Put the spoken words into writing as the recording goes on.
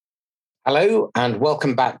Hello, and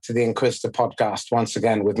welcome back to the Inquisitor podcast, once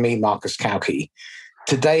again with me, Marcus Cauchi.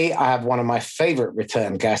 Today, I have one of my favorite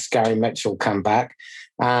return guests, Gary Mitchell, come back.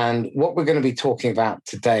 And what we're going to be talking about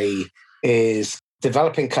today is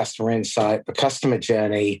developing customer insight, the customer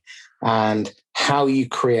journey, and how you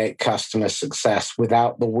create customer success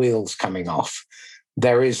without the wheels coming off.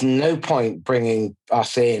 There is no point bringing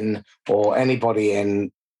us in or anybody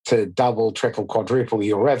in to double, triple, quadruple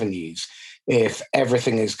your revenues if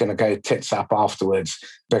everything is going to go tits up afterwards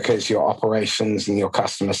because your operations and your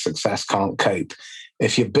customer success can't cope.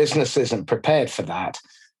 If your business isn't prepared for that,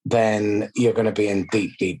 then you're going to be in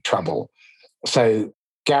deep, deep trouble. So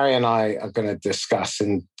Gary and I are going to discuss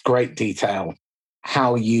in great detail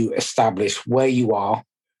how you establish where you are,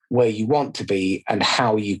 where you want to be, and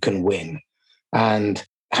how you can win, and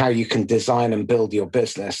how you can design and build your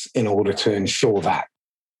business in order to ensure that.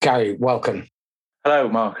 Gary, welcome. Hello,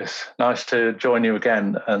 Marcus. Nice to join you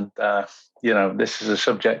again. And, this is a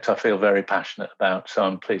subject I feel very passionate about, so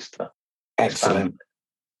I'm pleased to. Excellent.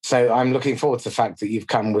 So I'm looking forward to the fact that you've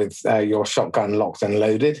come with your shotgun locked and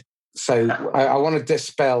loaded. So I want to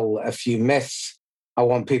dispel a few myths. I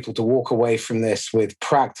want people to walk away from this with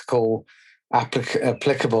practical,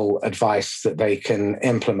 applicable advice that they can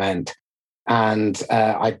implement and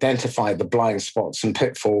identify the blind spots and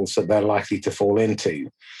pitfalls that they're likely to fall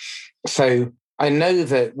into. So I know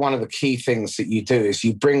that one of the key things that you do is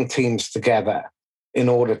you bring teams together in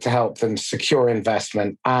order to help them secure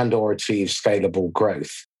investment and or achieve scalable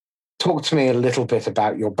growth. Talk to me a little bit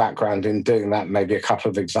about your background in doing that, maybe a couple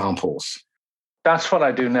of examples. That's what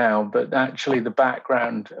I do now, but actually the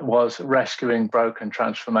background was rescuing broken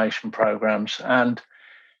transformation programs. And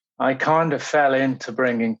I kind of fell into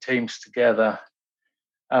bringing teams together,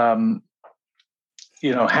 how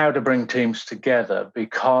to bring teams together,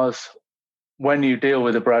 because when you deal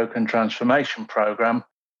with a broken transformation program,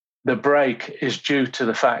 the break is due to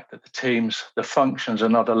the fact that the functions are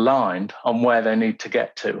not aligned on where they need to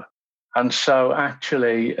get to. And so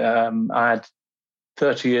actually, I had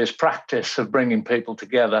 30 years practice of bringing people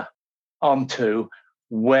together onto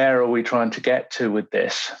where are we trying to get to with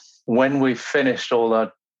this? When we've finished all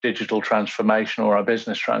our digital transformation or our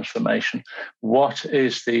business transformation, what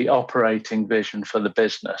is the operating vision for the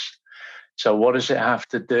business? So what does it have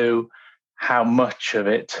to do? How much of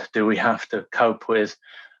it do we have to cope with?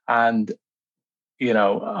 And,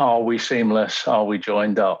 are we seamless? Are we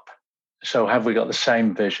joined up? So have we got the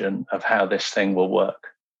same vision of how this thing will work?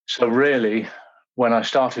 So really, when I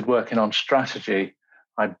started working on strategy,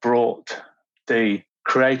 I brought the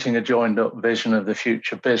creating a joined up vision of the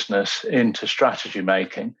future business into strategy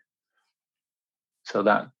making. So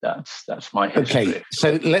that's my history. Okay,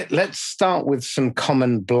 so let's start with some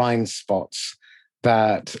common blind spots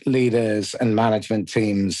that leaders and management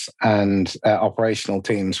teams and operational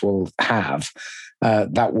teams will have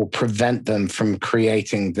that will prevent them from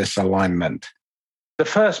creating this alignment. The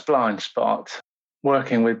first blind spot,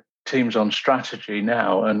 working with teams on strategy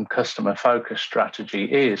now and customer-focused strategy,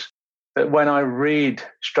 is that when I read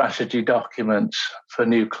strategy documents for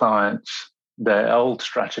new clients, their old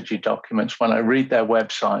strategy documents, when I read their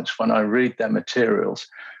websites, when I read their materials,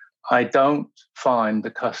 I don't find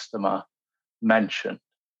the customer mentioned.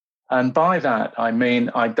 And by that, I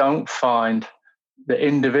mean, I don't find the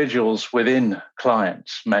individuals within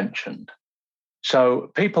clients mentioned.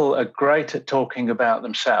 So people are great at talking about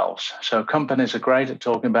themselves. So companies are great at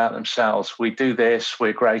talking about themselves. We do this,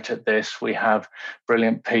 we're great at this, we have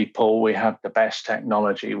brilliant people, we have the best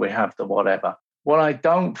technology, we have the whatever. What I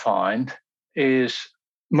don't find is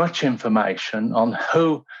much information on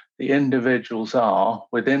who the individuals are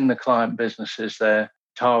within the client businesses they're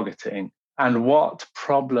targeting, and what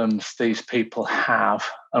problems these people have,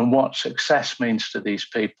 and what success means to these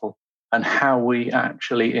people, and how we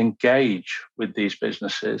actually engage with these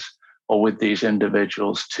businesses or with these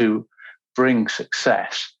individuals to bring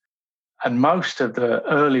success. And most of the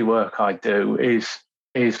early work I do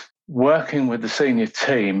is working with the senior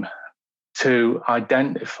team to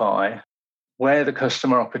identify where the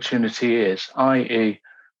customer opportunity is, i.e.,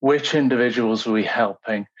 which individuals are we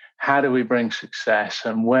helping, how do we bring success,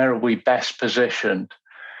 and where are we best positioned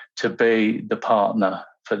to be the partner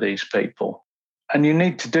for these people. And you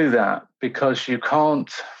need to do that because you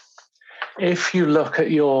can't, if you look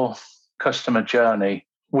at your customer journey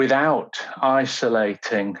without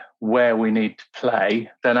isolating where we need to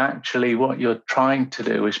play, then actually what you're trying to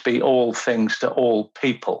do is be all things to all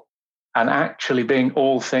people. And actually being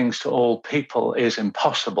all things to all people is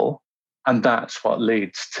impossible. And that's what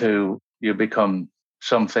leads to you become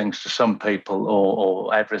some things to some people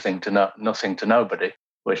or everything to nothing to nobody,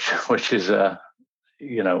 which is a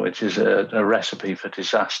recipe for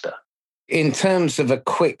disaster. in terms of a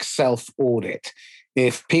quick self-audit,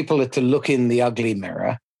 if people are to look in the ugly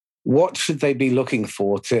mirror, what should they be looking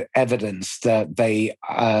for to evidence that they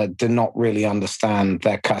do not really understand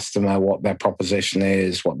their customer, what their proposition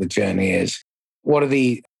is, what the journey is? What are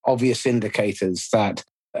the obvious indicators that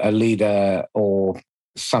a leader or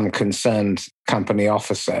some concerned company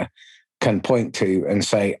officer can point to and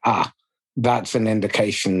say, that's an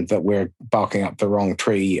indication that we're barking up the wrong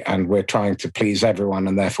tree and we're trying to please everyone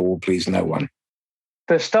and therefore will please no one?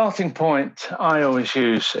 The starting point I always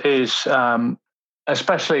use is,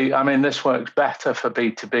 especially, this works better for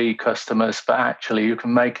B2B customers, but actually you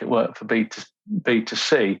can make it work for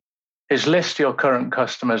B2C, is list your current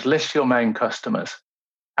customers, list your main customers,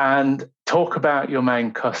 and talk about your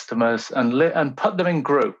main customers and put them in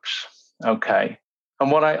groups, okay?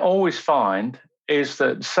 And what I always find is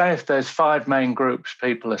that, say if there's 5 main groups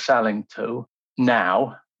people are selling to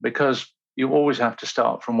now, because you always have to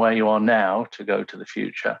start from where you are now to go to the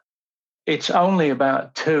future, it's only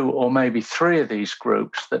about 2 or maybe 3 of these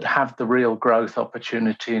groups that have the real growth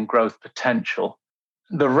opportunity and growth potential.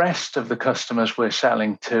 The rest of the customers we're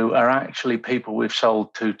selling to are actually people we've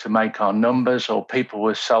sold to make our numbers, or people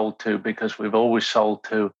we've sold to because we've always sold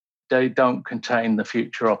to. They don't contain the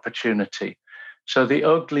future opportunity. So the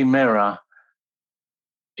ugly mirror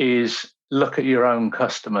is look at your own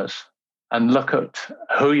customers and look at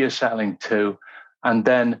who you're selling to, and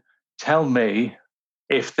then tell me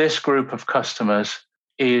if this group of customers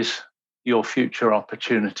is your future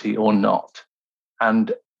opportunity or not.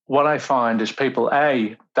 And what I find is people,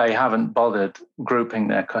 they haven't bothered grouping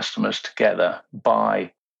their customers together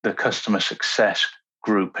by the customer success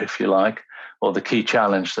group, if you like, or the key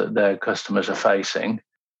challenge that their customers are facing.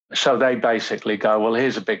 So they basically go, well,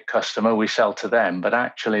 here's a big customer, we sell to them, but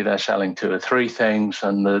actually they're selling 2 or 3 things,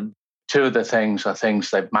 and the 2 of the things are things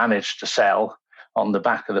they've managed to sell on the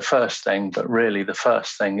back of the first thing, but really the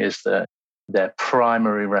first thing is their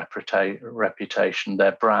primary reputation,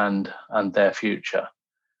 their brand, and their future.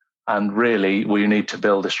 And really, we need to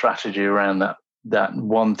build a strategy around that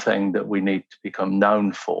one thing that we need to become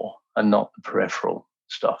known for, and not the peripheral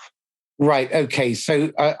stuff. Right. Okay.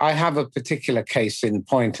 So I have a particular case in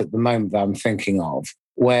point at the moment that I'm thinking of,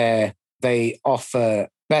 where they offer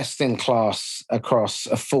best in class across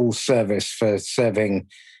a full service for serving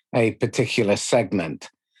a particular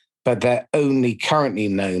segment, but they're only currently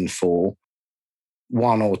known for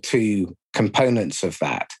 1 or 2 components of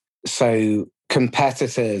that. So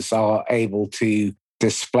competitors are able to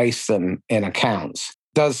displace them in accounts.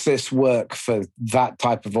 Does this work for that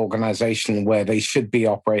type of organization where they should be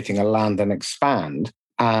operating a land and expand,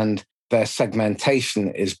 and their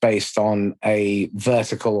segmentation is based on a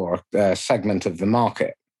vertical or a segment of the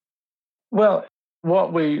market? Well,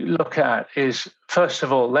 what we look at is, first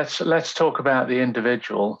of all, let's talk about the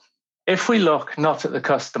individual. If we look not at the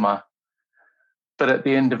customer, but at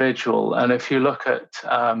the individual, and if you look at,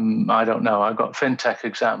 I've got fintech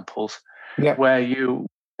examples, where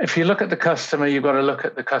if you look at the customer, you've got to look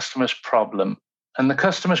at the customer's problem. And the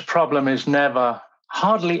customer's problem is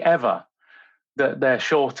hardly ever, that they're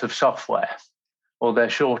short of software or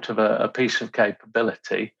they're short of a piece of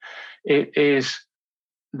capability. It is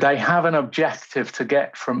they have an objective to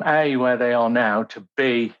get from A, where they are now, to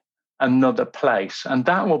B, another place. And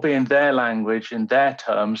that will be in their language, in their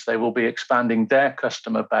terms. They will be expanding their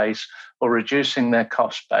customer base or reducing their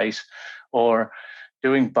cost base, or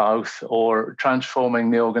doing both, or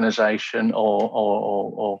transforming the organization,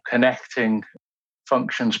 or connecting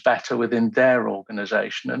functions better within their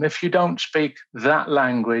organization. And if you don't speak that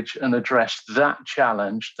language and address that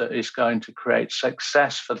challenge that is going to create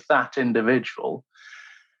success for that individual,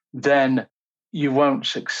 then you won't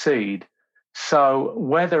succeed. So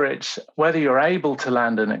whether you're able to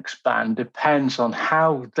land and expand depends on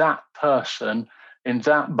how that person in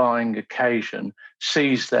that buying occasion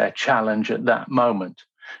sees their challenge at that moment.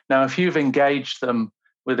 Now, if you've engaged them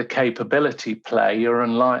with a capability play, you're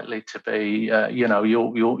unlikely to be,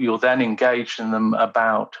 you'll then engage in them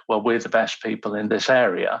about, well, we're the best people in this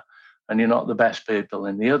area, and you're not the best people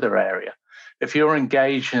in the other area. If you're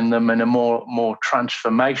engaging them in a more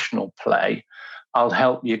transformational play, I'll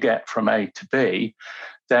help you get from A to B,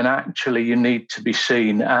 then actually you need to be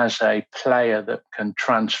seen as a player that can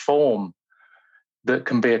transform, that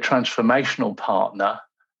can be a transformational partner,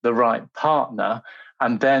 the right partner,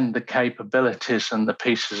 and then the capabilities and the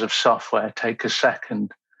pieces of software take a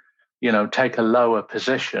second, take a lower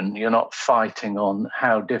position. You're not fighting on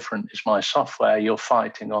how different is my software, you're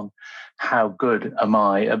fighting on how good am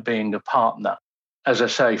I at being a partner. As I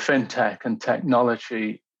say, fintech and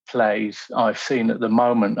technology plays I've seen at the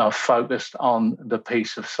moment are focused on the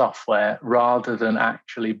piece of software rather than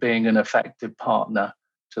actually being an effective partner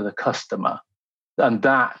to the customer. And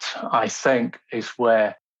that, I think, is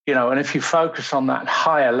where, and if you focus on that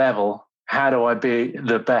higher level, how do I be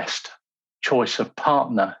the best choice of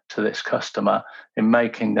partner to this customer in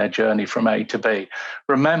making their journey from A to B?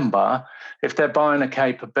 Remember, if they're buying a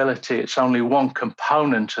capability, it's only one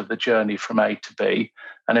component of the journey from A to B.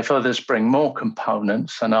 And if others bring more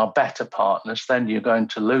components and are better partners, then you're going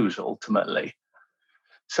to lose ultimately.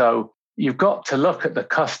 So you've got to look at the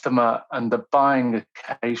customer and the buying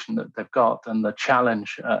occasion that they've got and the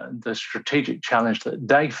challenge, the strategic challenge that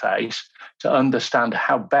they face to understand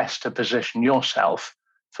how best to position yourself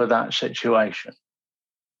for that situation.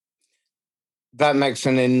 That makes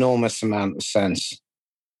an enormous amount of sense.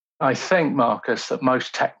 I think, Marcus, that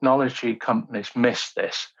most technology companies miss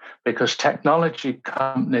this because technology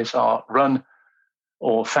companies are run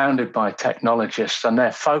or founded by technologists, and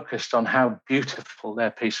they're focused on how beautiful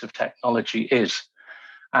their piece of technology is.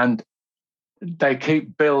 And they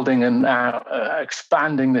keep building and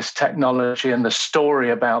expanding this technology and the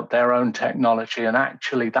story about their own technology. And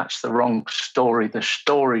actually, that's the wrong story. The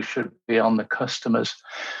story should be on the customer's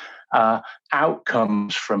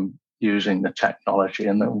outcomes from using the technology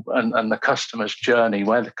and the customer's journey,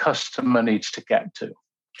 where the customer needs to get to.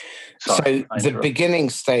 So the beginning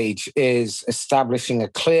stage is establishing a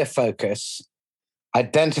clear focus,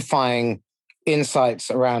 identifying insights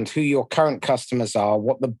around who your current customers are,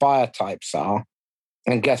 what the buyer types are,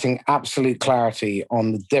 and getting absolute clarity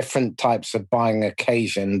on the different types of buying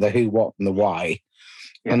occasion, the who, what, and the why.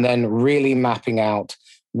 Yeah. And then really mapping out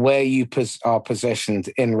where you are positioned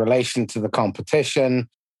in relation to the competition,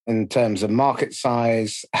 in terms of market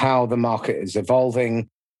size, how the market is evolving,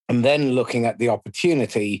 and then looking at the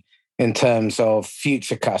opportunity in terms of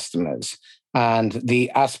future customers and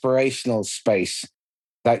the aspirational space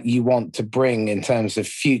that you want to bring in terms of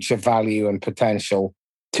future value and potential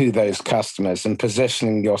to those customers, and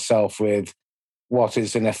positioning yourself with what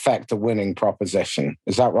is in effect a winning proposition.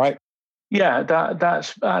 Is that right? Yeah,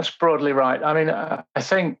 that's broadly right. I mean, I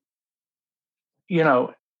think,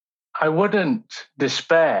 I wouldn't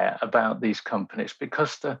despair about these companies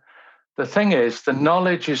because the thing is, the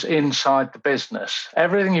knowledge is inside the business.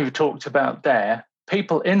 Everything you've talked about there,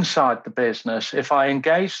 people inside the business, if I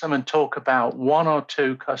engage them and talk about one or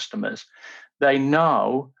two customers, they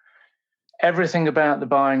know everything about the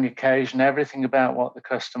buying occasion, everything about what the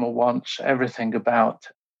customer wants, everything about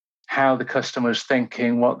how the customer was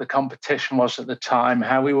thinking, what the competition was at the time,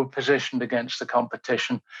 how we were positioned against the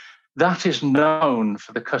competition. That is known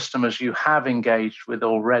for the customers you have engaged with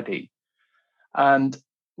already. And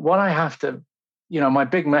what I have to, my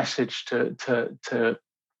big message to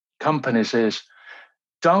companies is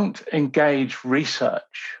don't engage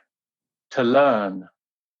research to learn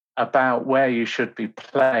about where you should be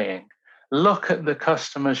playing. Look at the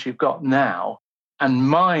customers you've got now and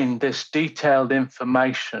mine this detailed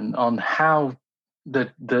information on how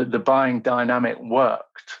the buying dynamic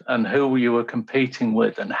worked and who you were competing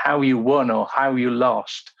with and how you won or how you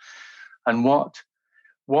lost and what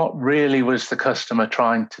really was the customer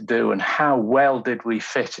trying to do and how well did we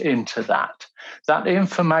fit into that. That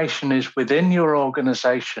information is within your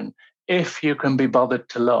organization if you can be bothered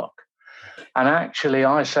to look. And actually,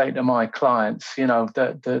 I say to my clients,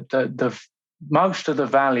 the most of the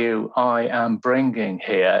value I am bringing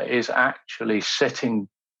here is actually sitting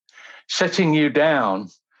you down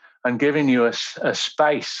and giving you a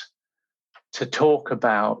space to talk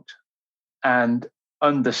about and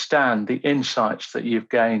understand the insights that you've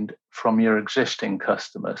gained from your existing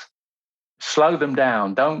customers. Slow them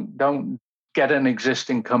down. Don't get an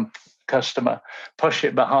existing customer, push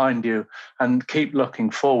it behind you and keep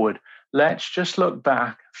looking forward. Let's just look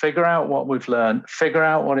back, figure out what we've learned, figure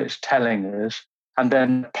out what it's telling us, and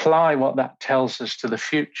then apply what that tells us to the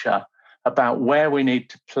future about where we need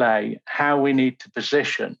to play, how we need to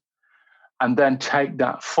position, and then take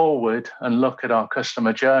that forward and look at our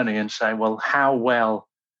customer journey and say, well, how well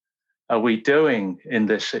are we doing in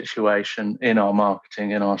this situation in our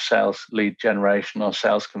marketing, in our sales lead generation, our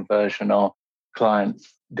sales conversion, our client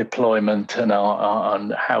deployment, and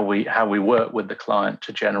on how we work with the client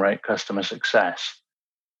to generate customer success.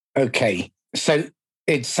 Okay, so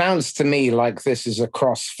it sounds to me like this is a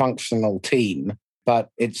cross-functional team, but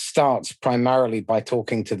it starts primarily by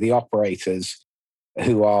talking to the operators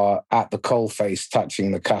who are at the coalface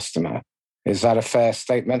touching the customer. Is that a fair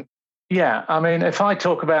statement? Yeah, I mean, if I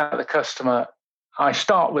talk about the customer, I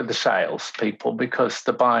start with the sales people because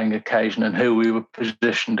the buying occasion and who we were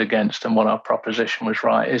positioned against and what our proposition was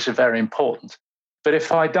right is very important. But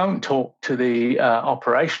if I don't talk to the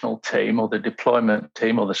operational team or the deployment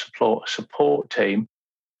team or the support team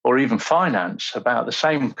or even finance about the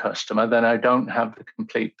same customer, then I don't have the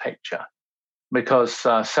complete picture. Because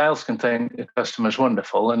sales can think the customer's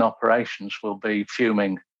wonderful and operations will be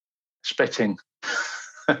fuming, spitting.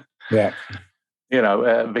 Yeah.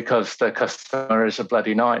 Because the customer is a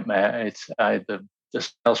bloody nightmare. It's the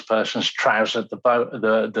salesperson's trousered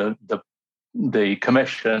the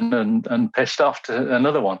commission and pissed off to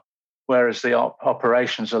another one. Whereas the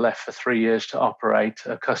operations are left for 3 years to operate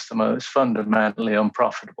a customer that's fundamentally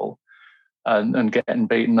unprofitable and getting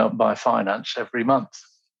beaten up by finance every month.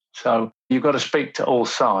 So you've got to speak to all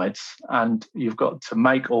sides, and you've got to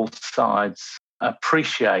make all sides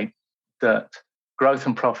appreciate that growth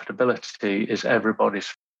and profitability is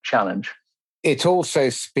everybody's challenge. It also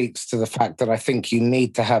speaks to the fact that I think you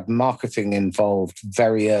need to have marketing involved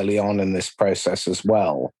very early on in this process as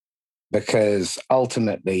well, because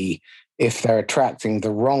ultimately, if they're attracting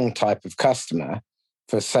the wrong type of customer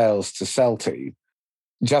for sales to sell to,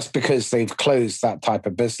 just because they've closed that type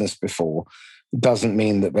of business before doesn't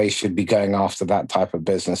mean that they should be going after that type of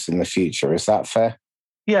business in the future. Is that fair?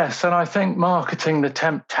 Yes, and I think marketing, the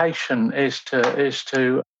temptation is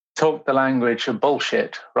to talk the language of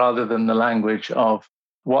bullshit rather than the language of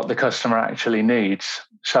what the customer actually needs.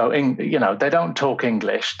 So, they don't talk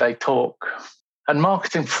English; they talk, and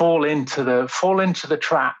marketing fall into the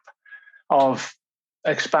trap of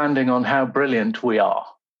expanding on how brilliant we are.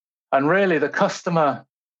 And really, the customer,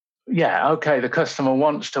 the customer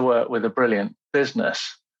wants to work with a brilliant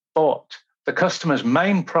business, but the customer's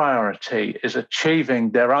main priority is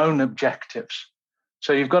achieving their own objectives.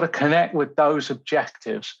 So you've got to connect with those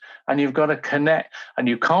objectives, and you've got to connect, and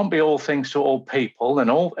you can't be all things to all people. And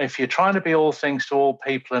if you're trying to be all things to all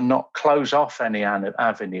people and not close off any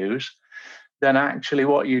avenues, then actually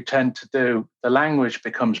what you tend to do, the language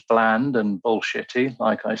becomes bland and bullshitty,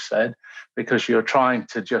 like I said, because you're trying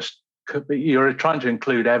to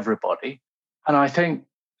include everybody. And I think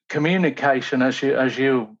communication, as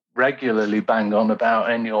you regularly bang on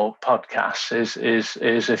about in your podcasts,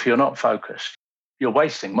 is if you're not focused, you're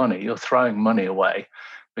wasting money, you're throwing money away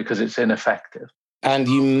because it's ineffective. And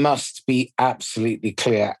you must be absolutely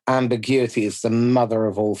clear. Ambiguity is the mother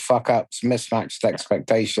of all fuck-ups, mismatched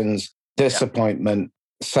expectations, disappointment.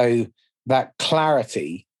 So that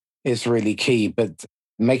clarity is really key, but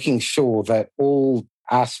making sure that all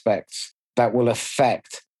aspects that will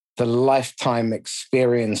affect the lifetime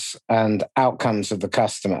experience and outcomes of the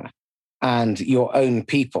customer and your own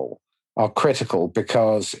people are critical,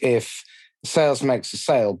 because if sales makes a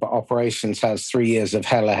sale, but operations has 3 years of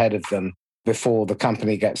hell ahead of them before the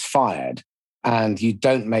company gets fired, and you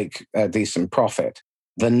don't make a decent profit,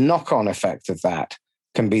 the knock-on effect of that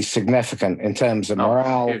can be significant in terms of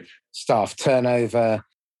morale, staff turnover,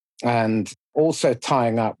 and also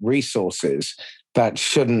tying up resources that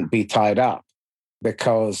shouldn't be tied up.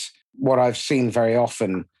 Because what I've seen very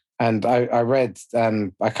often, and I read,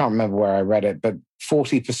 I can't remember where I read it, but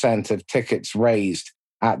 40% of tickets raised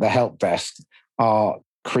at the help desk are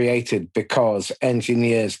created because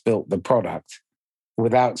engineers built the product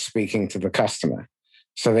without speaking to the customer.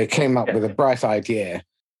 So they came up with a bright idea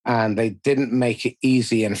and they didn't make it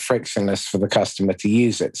easy and frictionless for the customer to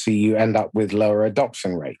use it. So you end up with lower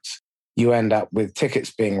adoption rates. You end up with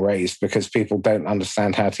tickets being raised because people don't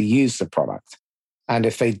understand how to use the product. And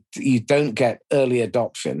if you don't get early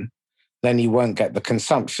adoption, then you won't get the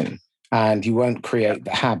consumption and you won't create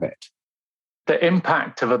the habit. The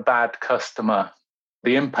impact of a bad customer,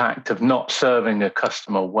 the impact of not serving a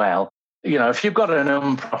customer well. If you've got an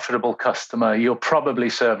unprofitable customer, you're probably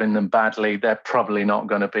serving them badly. They're probably not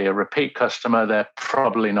going to be a repeat customer. They're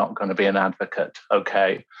probably not going to be an advocate.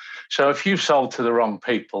 Okay. So if you've sold to the wrong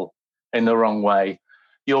people in the wrong way,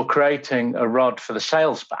 you're creating a rod for the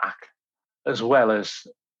sales back, as well as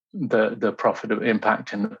the profit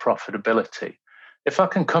impact in the profitability. If I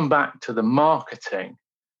can come back to the marketing,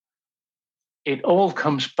 it all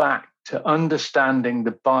comes back to understanding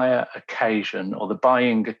the buyer occasion or the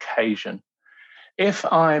buying occasion. If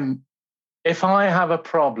I have a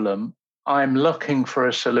problem, I'm looking for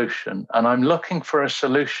a solution, and I'm looking for a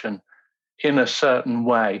solution in a certain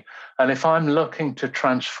way. And if I'm looking to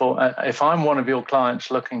transform, if I'm one of your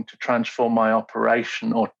clients looking to transform my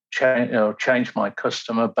operation or change my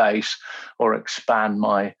customer base or expand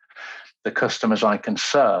the customers I can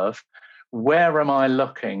serve, where am I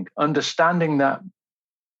looking? Understanding that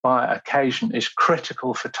by occasion is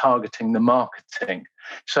critical for targeting the marketing.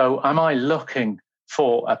 So am I looking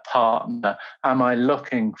for a partner? Am I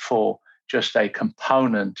looking for just a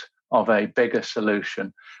component of a bigger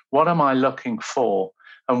solution? What am I looking for?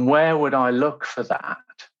 And where would I look for that?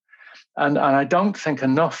 And I don't think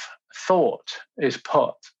enough thought is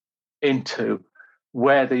put into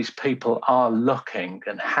where these people are looking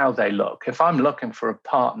and how they look. If I'm looking for a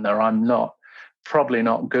partner, I'm probably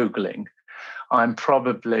not Googling. I'm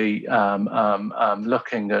probably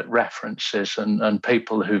looking at references and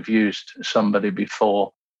people who've used somebody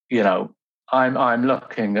before. I'm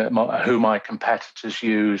looking at who my competitors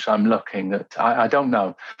use. I'm looking at, I don't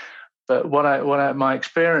know, but my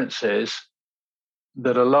experience is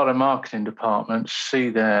that a lot of marketing departments see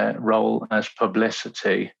their role as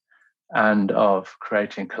publicity and of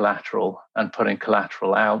creating collateral and putting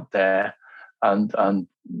collateral out there and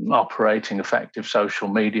operating effective social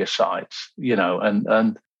media sites,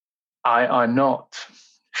 and I'm not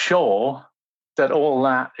sure that all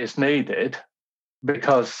that is needed,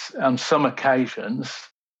 because on some occasions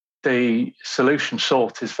the solution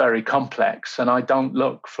sought is very complex, and I don't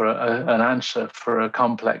look for an answer for a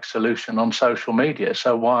complex solution on social media.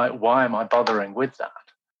 So why am I bothering with that?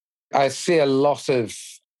 I see a lot of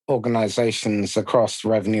organizations across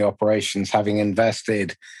revenue operations having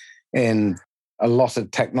invested in a lot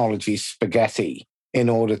of technology spaghetti in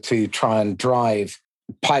order to try and drive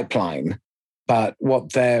pipeline. But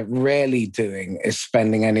what they're rarely doing is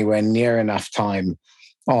spending anywhere near enough time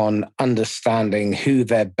on understanding who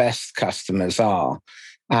their best customers are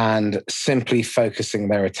and simply focusing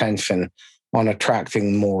their attention on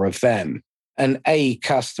attracting more of them. An A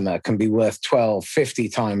customer can be worth 12, 50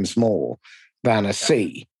 times more than a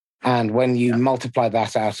C. And when you multiply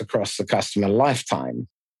that out across the customer lifetime,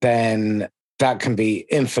 then that can be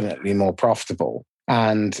infinitely more profitable.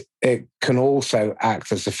 And it can also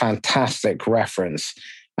act as a fantastic reference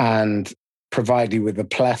and provide you with a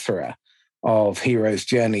plethora of hero's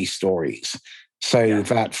journey stories, so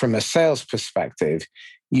that from a sales perspective,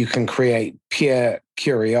 you can create pure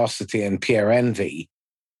curiosity and pure envy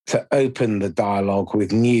to open the dialogue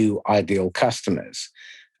with new ideal customers.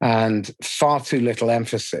 And far too little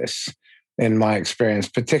emphasis, in my experience,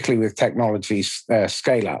 particularly with technology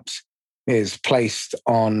scale-ups, is placed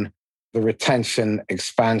on the retention,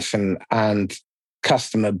 expansion, and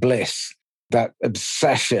customer bliss, that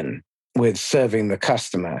obsession with serving the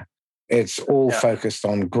customer. It's all focused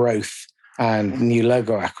on growth and new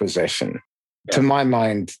logo acquisition. To my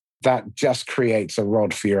mind, that just creates a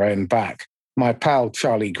rod for your own back. My pal,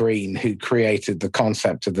 Charlie Green, who created the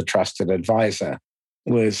concept of the trusted advisor,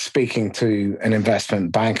 was speaking to an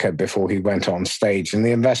investment banker before he went on stage. And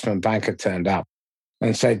the investment banker turned up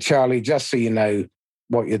and said, "Charlie, just so you know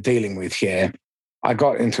what you're dealing with here, I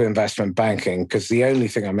got into investment banking because the only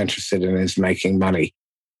thing I'm interested in is making money.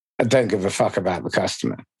 I don't give a fuck about the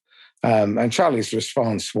customer." And Charlie's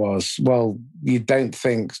response was, "Well, you don't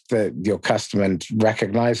think that your customer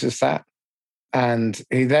recognizes that?" And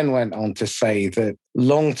he then went on to say that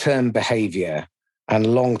long-term behavior and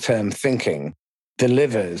long-term thinking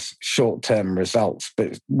delivers short-term results.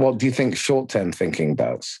 But what do you think short-term thinking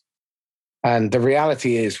does? And the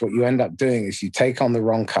reality is, what you end up doing is you take on the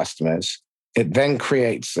wrong customers. It then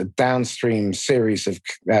creates a downstream series of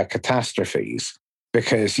catastrophes,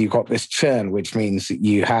 because you've got this churn, which means that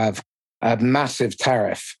you have a massive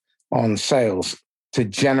tariff on sales to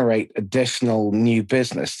generate additional new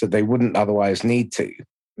business that they wouldn't otherwise need to.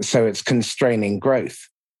 So it's constraining growth.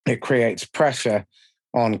 It creates pressure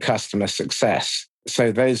on customer success.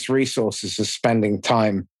 So those resources are spending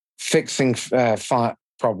time fixing fire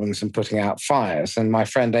problems and putting out fires. And my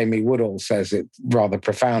friend Amy Woodall says it rather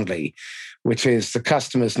profoundly, which is, the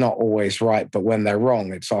customer's not always right, but when they're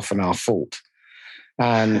wrong, it's often our fault.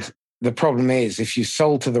 And the problem is, if you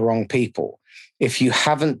sold to the wrong people, if you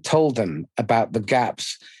haven't told them about the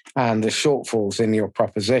gaps and the shortfalls in your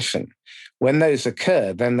proposition, when those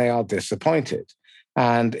occur, then they are disappointed.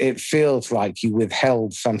 And it feels like you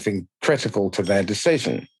withheld something critical to their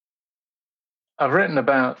decision. I've written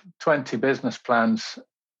about 20 business plans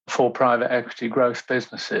for private equity growth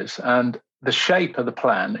businesses, and the shape of the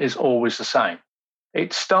plan is always the same.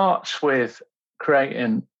 It starts with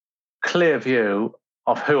creating clear view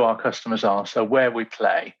of who our customers are, so where we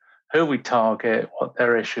play, who we target, what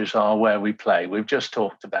their issues are, where we play. We've just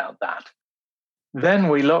talked about that. Then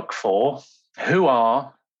we look for who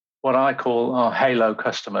are what I call our halo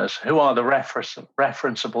customers, who are the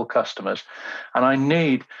referenceable customers. And I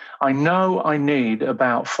know I need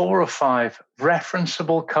about 4 or 5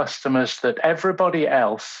 referenceable customers that everybody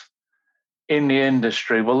else in the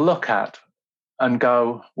industry will look at and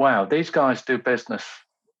go, wow, these guys do business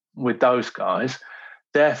with those guys.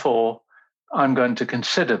 Therefore, I'm going to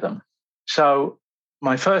consider them. So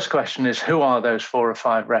my first question is, who are those 4 or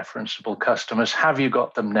 5 referenceable customers? Have you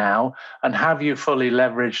got them now? And have you fully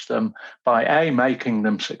leveraged them by A, making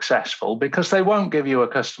them successful? Because they won't give you a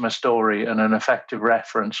customer story and an effective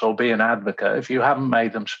reference or be an advocate if you haven't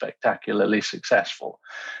made them spectacularly successful.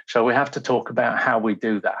 So we have to talk about how we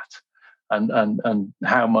do that and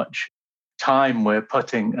how much time we're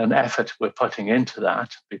putting and effort we're putting into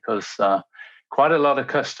that, because quite a lot of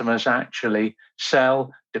customers actually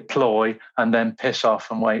sell, deploy, and then piss off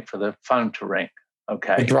and wait for the phone to ring.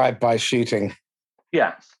 Okay. The drive-by shooting.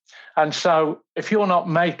 Yeah. And so if you're not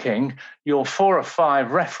making your 4 or 5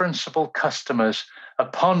 referenceable customers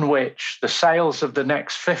upon which the sales of the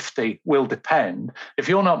next 50 will depend, if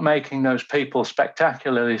you're not making those people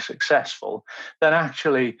spectacularly successful, then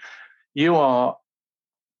actually you are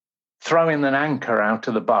throwing an anchor out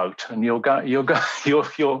of the boat, and you're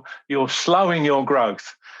slowing your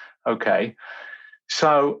growth. Okay,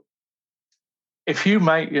 so if you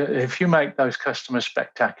make those customers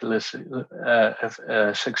spectacularly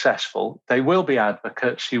successful, they will be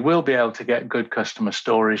advocates. You will be able to get good customer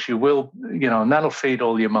stories. You will, and that'll feed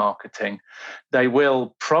all your marketing. They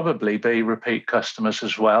will probably be repeat customers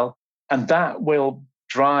as well, and that will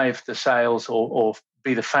drive the sales or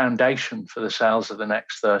be the foundation for the sales of the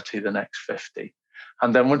next 30, the next 50.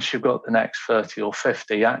 And then once you've got the next 30 or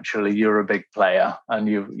 50, actually you're a big player, and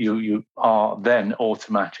you are then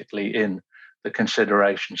automatically in the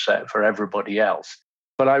consideration set for everybody else.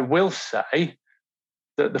 But I will say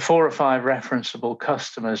that the 4 or 5 referenceable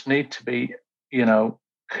customers need to be, in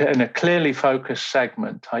a clearly focused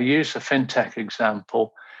segment. I use a fintech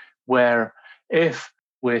example where if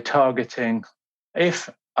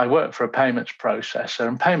I work for a payments processor,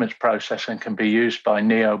 and payments processing can be used by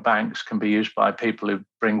neobanks, can be used by people who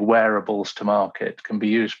bring wearables to market, can be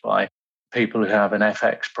used by people who have an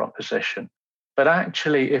FX proposition. But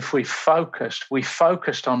actually, if we focused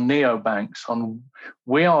on neobanks,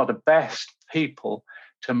 we are the best people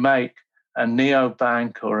to make a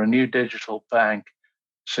neobank or a new digital bank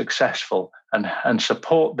successful and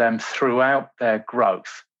support them throughout their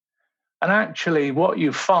growth. And actually, what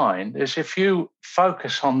you find is if you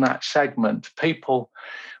focus on that segment, people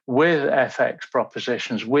with FX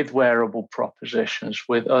propositions, with wearable propositions,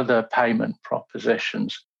 with other payment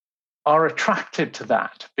propositions are attracted to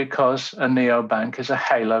that, because a neobank is a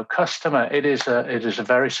halo customer. It is a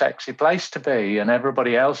very sexy place to be, and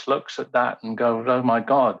everybody else looks at that and goes, oh my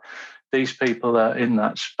God, these people are in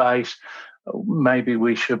that space. Maybe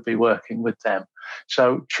we should be working with them.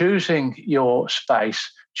 So choosing your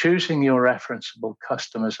space, choosing your referenceable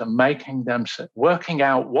customers and working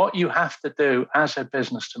out what you have to do as a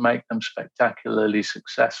business to make them spectacularly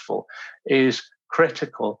successful is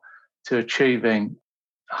critical to achieving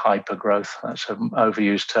hyper growth. That's an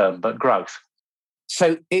overused term, but growth.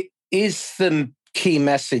 So it is the key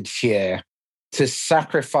message here to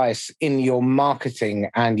sacrifice in your marketing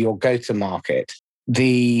and your go-to-market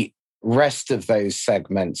the rest of those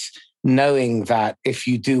segments, knowing that if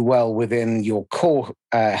you do well within your core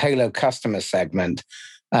Halo customer segment,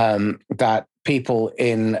 that people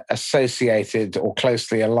in associated or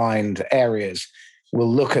closely aligned areas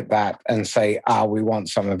will look at that and say, we want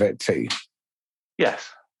some of it too. Yes,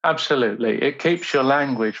 absolutely. It keeps your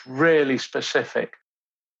language really specific.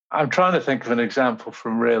 I'm trying to think of an example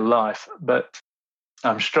from real life, but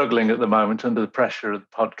I'm struggling at the moment under the pressure of the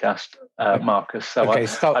podcast, Marcus. So okay,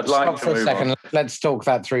 I'd like stop to for a move second. on. Let's talk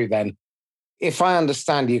that through then. If I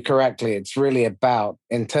understand you correctly, it's really about,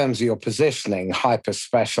 in terms of your positioning, hyper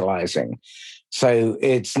specializing. So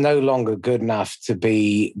it's no longer good enough to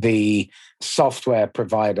be the software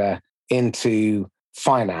provider into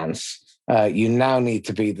finance. You now need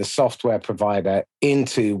to be the software provider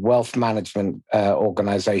into wealth management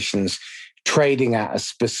organizations trading at a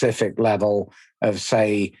specific level of,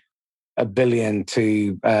 say, $1 billion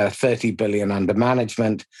to 30 billion under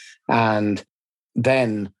management. And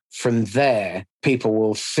then from there, people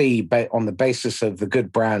will see, on the basis of the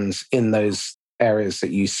good brands in those areas that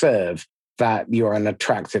you serve, that you're an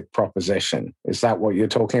attractive proposition. Is that what you're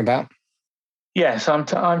talking about? Yes, I'm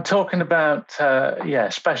talking about,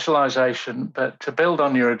 specialization. But to build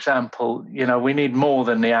on your example, we need more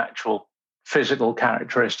than the actual physical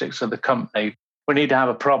characteristics of the company. We need to have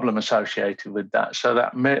a problem associated with that. So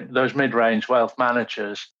that those mid-range wealth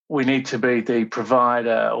managers, we need to be the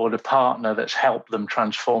provider or the partner that's helped them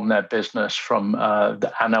transform their business from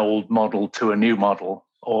an old model to a new model.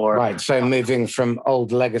 Right. So moving from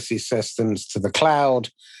old legacy systems to the cloud,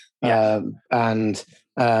 yes. And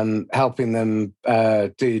helping them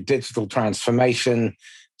do digital transformation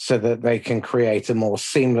so that they can create a more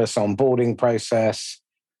seamless onboarding process,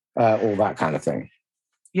 all that kind of thing.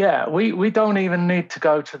 Yeah, we don't even need to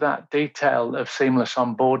go to that detail of seamless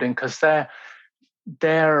onboarding, because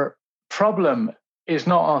their problem is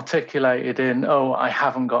not articulated in, oh, I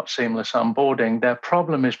haven't got seamless onboarding. Their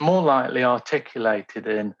problem is more likely articulated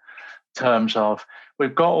in terms of,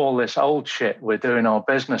 we've got all this old shit we're doing our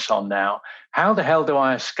business on now. How the hell do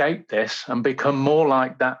I escape this and become more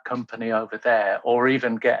like that company over there, or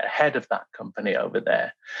even get ahead of that company over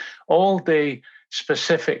there? All the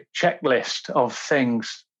specific checklist of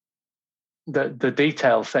things, the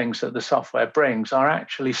detailed things that the software brings, are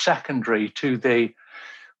actually secondary to the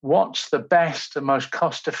what's the best and most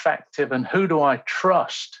cost effective, and who do I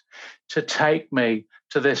trust to take me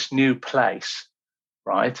to this new place,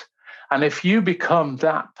 right? And if you become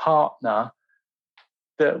that partner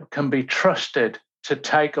that can be trusted to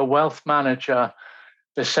take a wealth manager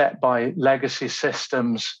beset by legacy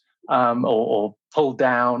systems, or pulled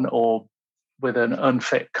down, or with an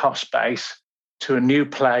unfit cost base, to a new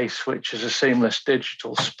place, which is a seamless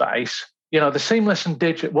digital space. The seamless and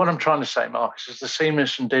digital, what I'm trying to say, Marcus, is the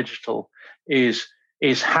seamless and digital is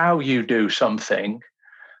how you do something.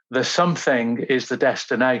 The something is the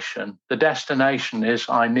destination. The destination is,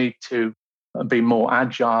 I need to be more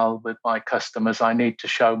agile with my customers. I need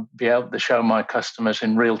to be able to show my customers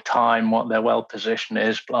in real time what their well position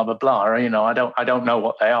is, blah, blah, blah. I don't know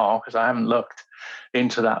what they are, because I haven't looked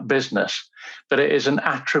into that business, but it is an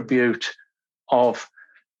attribute of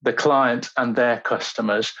the client and their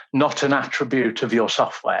customers, not an attribute of your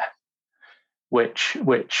software.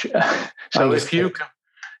 So if you can,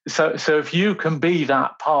 so if you can be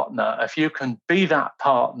that partner,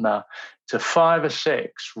 to 5 or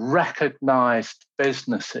 6 recognized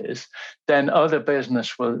businesses, then other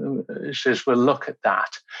businesses will look at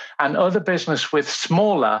that, and other business with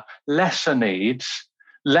smaller, lesser needs,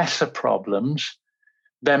 lesser problems.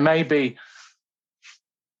 There may be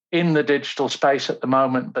in the digital space at the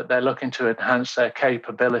moment, but they're looking to enhance their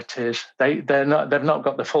capabilities. They've not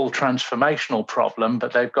got the full transformational problem,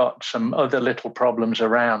 but they've got some other little problems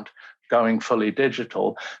around going fully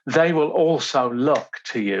digital. They will also look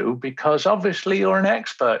to you, because obviously you're an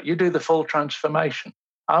expert. You do the full transformation.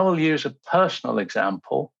 I will use a personal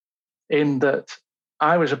example, in that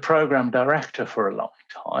I was a program director for a long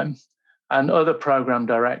time, and other program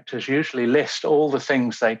directors usually list all the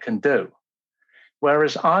things they can do.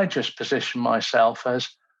 Whereas I just position myself as,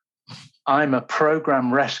 I'm a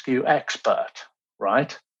program rescue expert,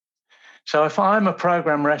 right? So if I'm a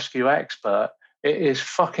program rescue expert, it is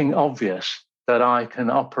fucking obvious that I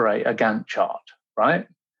can operate a Gantt chart, right?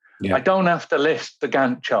 Yeah. I don't have to list the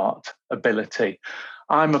Gantt chart ability.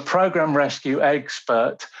 I'm a program rescue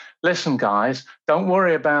expert. Listen, guys, don't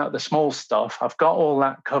worry about the small stuff. I've got all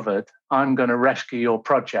that covered. I'm going to rescue your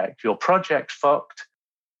project. Your project's fucked.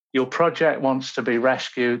 Your project wants to be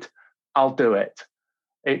rescued. I'll do it.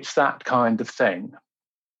 It's that kind of thing.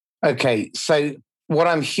 Okay, so what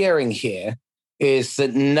I'm hearing here is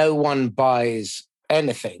that no one buys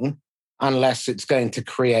anything unless it's going to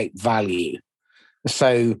create value.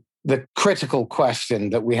 So the critical question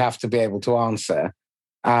that we have to be able to answer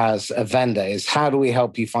as a vendor is, how do we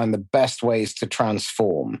help you find the best ways to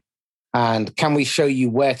transform? And can we show you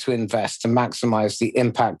where to invest to maximize the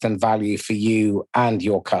impact and value for you and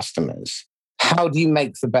your customers? How do you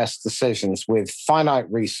make the best decisions with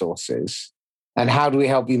finite resources? And how do we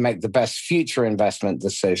help you make the best future investment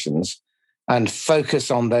decisions and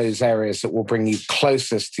focus on those areas that will bring you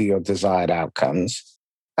closest to your desired outcomes?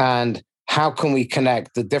 And how can we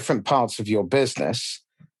connect the different parts of your business,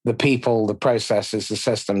 the people, the processes, the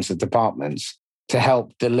systems, the departments, to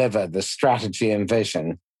help deliver the strategy and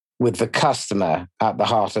vision with the customer at the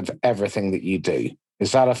heart of everything that you do?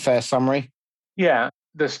 Is that a fair summary? Yeah,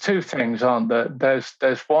 there's 2 things on that.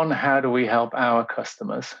 There's one, how do we help our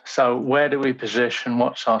customers? So where do we position?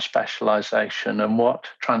 What's our specialization, and what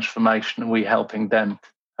transformation are we helping them?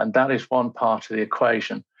 And that is one part of the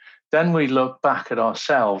equation. Then we look back at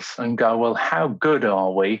ourselves and go, well, how good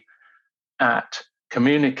are we at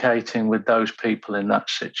communicating with those people in that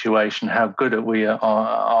situation? How good are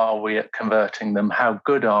we at converting them? How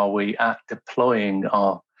good are we at deploying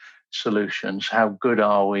our solutions? How good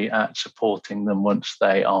are we at supporting them once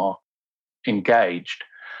they are engaged?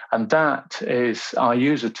 And that is, I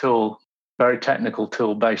use a tool, very technical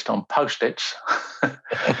tool based on Post-its.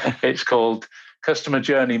 It's called Customer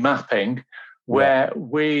Journey Mapping, where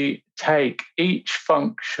we take each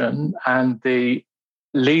function and the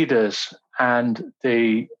leaders and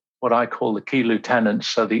what I call the key lieutenants,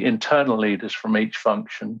 so the internal leaders from each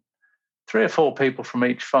function, 3 or 4 people from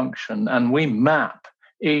each function, and we map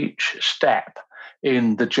each step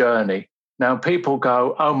in the journey. Now, people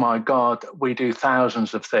go, oh my God, we do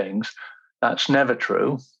thousands of things. That's never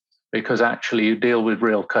true, because actually you deal with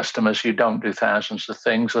real customers. You don't do thousands of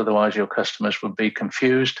things, otherwise your customers would be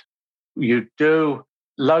confused. You do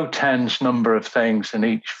low tens number of things in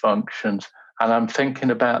each function, and I'm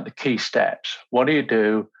thinking about the key steps. What do you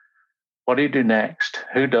do? What do you do next?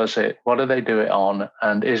 Who does it? What do they do it on?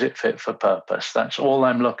 And is it fit for purpose? That's all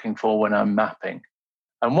I'm looking for when I'm mapping.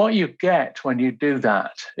 And what you get when you do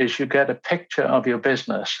that is you get a picture of your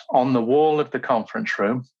business on the wall of the conference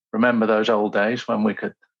room. Remember those old days when we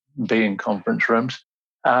could be in conference rooms?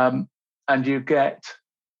 And you get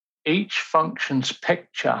each function's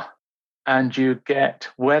picture, and you get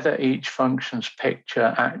whether each function's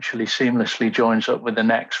picture actually seamlessly joins up with the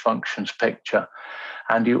next function's picture.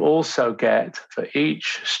 And you also get for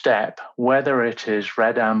each step whether it is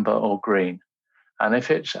red, amber, or green. And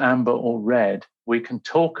if it's amber or red, we can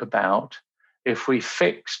talk about if we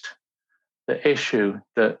fixed the issue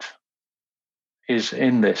that is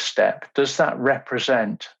in this step, does that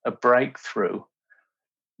represent a breakthrough?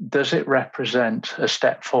 Does it represent a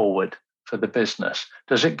step forward for the business?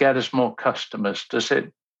 Does it get us more customers? Does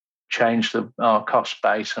it change our cost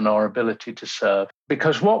base and our ability to serve?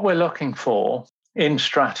 Because what we're looking for in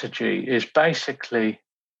strategy is basically,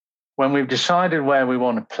 when we've decided where we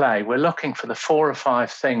want to play, we're looking for the 4 or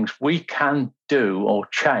 5 things we can do or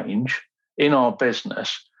change in our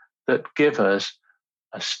business that give us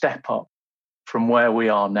a step up from where we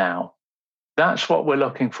are now. That's what we're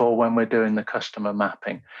looking for when we're doing the customer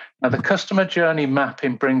mapping. Now, the customer journey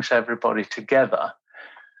mapping brings everybody together.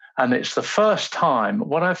 And it's the first time,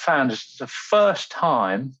 what I've found is it's the first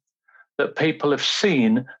time that people have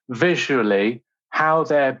seen visually how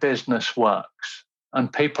their business works.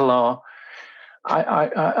 And people are,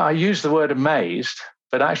 I use the word amazed,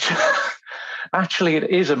 but actually it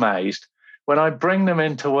is amazed when I bring them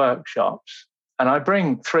into workshops. And I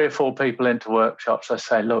bring 3 or 4 people into workshops. I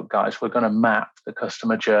say, look, guys, we're going to map the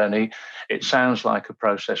customer journey. It sounds like a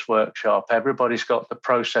process workshop. Everybody's got the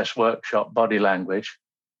process workshop body language,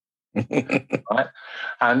 right?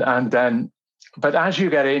 And then, but as you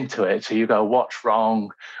get into it, so you go, what's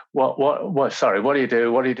wrong? Sorry, what do you do?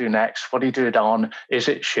 What do you do next? What do you do it on? Is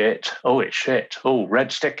it shit? Oh, it's shit. Oh,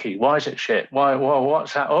 red sticky. Why is it shit?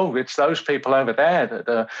 What's that? Oh, it's those people over there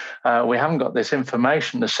that we haven't got this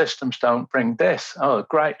information. The systems don't bring this. Oh,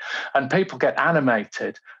 great. And people get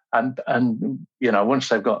animated. And once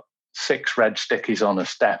they've got 6 red stickies on a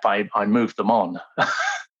step, I move them on.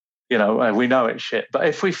 We know it's shit. But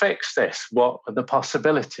if we fix this, what are the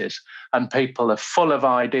possibilities? And people are full of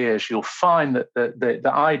ideas. You'll find that the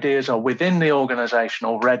ideas are within the organization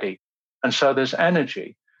already. And so there's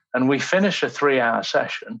energy. And we finish a 3-hour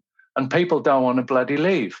session and people don't want to bloody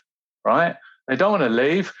leave, right? They don't want to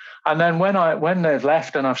leave. And then when they've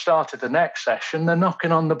left and I've started the next session, they're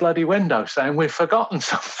knocking on the bloody window saying, we've forgotten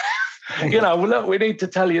something. Look, we need to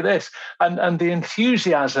tell you this. And the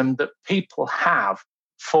enthusiasm that people have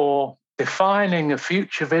for defining a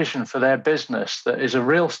future vision for their business that is a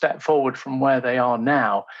real step forward from where they are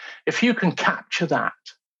now, if you can capture that,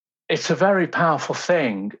 it's a very powerful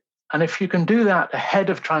thing. And if you can do that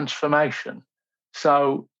ahead of transformation,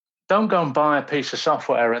 so don't go and buy a piece of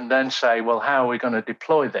software and then say, well, how are we going to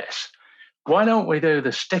deploy this? Why don't we do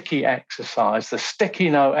the sticky exercise, the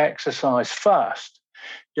sticky note exercise first?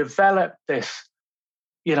 Develop this.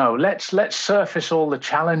 Let's surface all the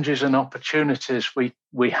challenges and opportunities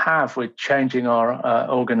we have with changing our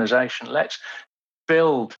organization. Let's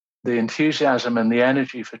build the enthusiasm and the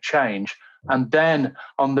energy for change. And then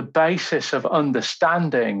on the basis of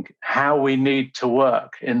understanding how we need to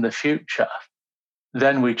work in the future,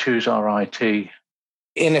 then we choose our IT.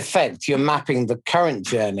 In effect, you're mapping the current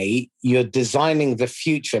journey, you're designing the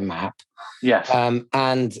future map. Yes.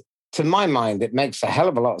 And to my mind, it makes a hell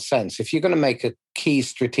of a lot of sense. If you're going to make a key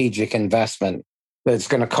strategic investment that's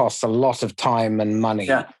going to cost a lot of time and money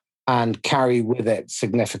and carry with it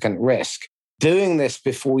significant risk, doing this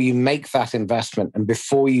before you make that investment and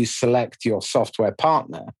before you select your software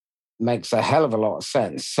partner makes a hell of a lot of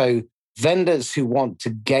sense. So vendors who want to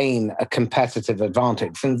gain a competitive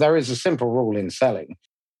advantage, and there is a simple rule in selling,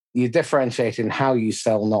 you differentiate in how you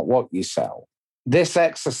sell, not what you sell. This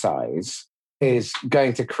exercise is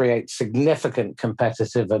going to create significant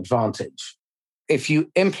competitive advantage. If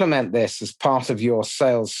you implement this as part of your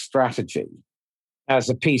sales strategy, as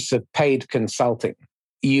a piece of paid consulting,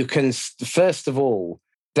 you can, first of all,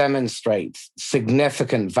 demonstrate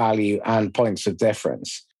significant value and points of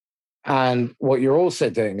difference. And what you're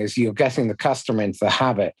also doing is you're getting the customer into the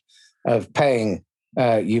habit of paying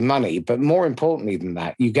you money. But more importantly than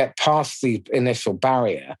that, you get past the initial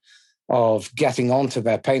barrier of getting onto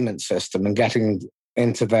their payment system and getting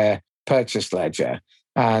into their purchase ledger.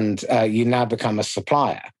 and you now become a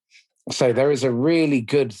supplier. So there is a really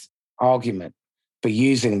good argument for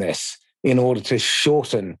using this in order to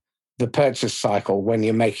shorten the purchase cycle when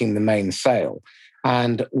you're making the main sale.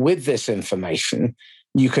 And with this information,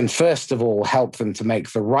 you can first of all help them to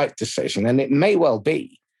make the right decision. And it may well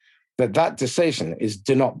be that that decision is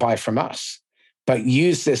do not buy from us, but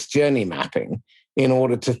use this journey mapping in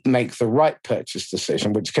order to make the right purchase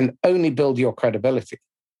decision, which can only build your credibility.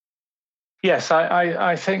 Yes,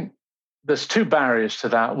 I think there's two barriers to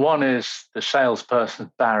that. One is the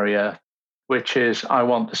salesperson's barrier, which is I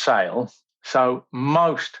want the sale. So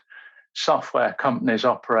most software companies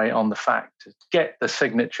operate on the fact to get the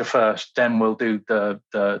signature first, then we'll do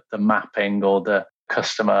the mapping or the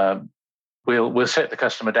customer. We'll sit the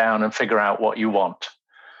customer down and figure out what you want,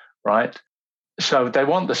 right? So they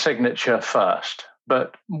want the signature first.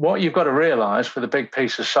 But what you've got to realize with a big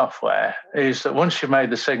piece of software is that once you've made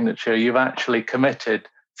the signature, you've actually committed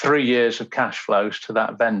 3 years of cash flows to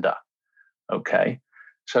that vendor. Okay.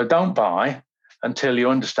 So don't buy until you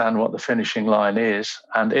understand what the finishing line is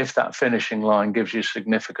and if that finishing line gives you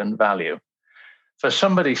significant value. For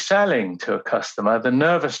somebody selling to a customer, the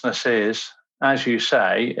nervousness is, as you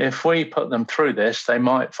say, if we put them through this, they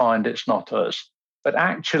might find it's not us. But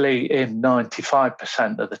actually, in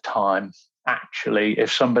 95% of the time, actually,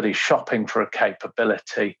 if somebody's shopping for a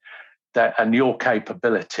capability and your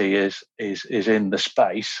capability is in the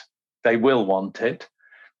space, they will want it.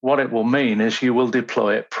 What it will mean is you will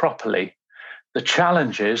deploy it properly. The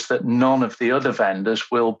challenge is that none of the other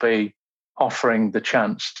vendors will be offering the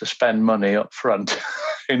chance to spend money up front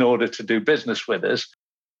in order to do business with us,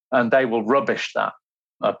 and they will rubbish that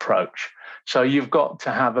approach. So you've got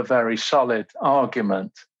to have a very solid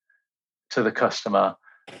argument to the customer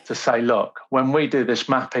to say, look, when we do this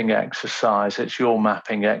mapping exercise, it's your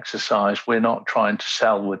mapping exercise. We're not trying to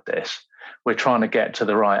sell with this. We're trying to get to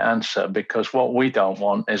the right answer, because what we don't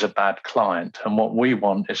want is a bad client. And what we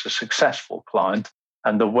want is a successful client.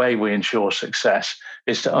 And the way we ensure success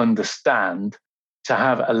is to understand, to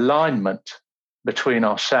have alignment between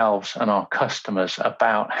ourselves and our customers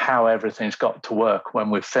about how everything's got to work when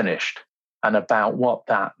we've finished, and about what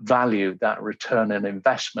that value, that return on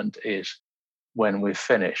investment is when we've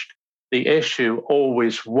finished. The issue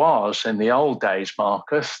always was in the old days,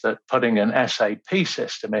 Marcus, that putting an SAP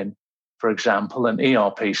system in, for example, an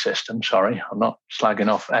ERP system, sorry, I'm not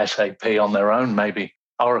slagging off SAP on their own, maybe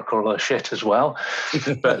Oracle are shit as well,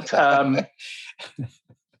 but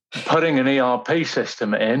putting an ERP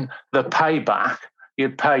system in, the payback,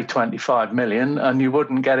 you'd pay 25 million and you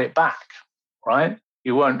wouldn't get it back, right?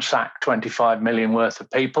 You won't sack 25 million worth of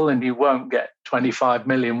people and you won't get 25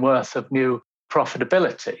 million worth of new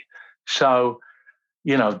profitability. So,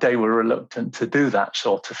 they were reluctant to do that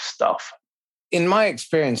sort of stuff. In my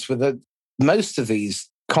experience with most of these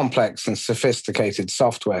complex and sophisticated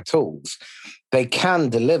software tools, they can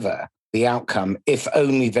deliver the outcome if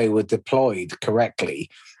only they were deployed correctly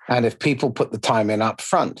and if people put the time in up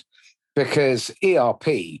front. Because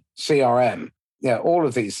ERP, CRM, all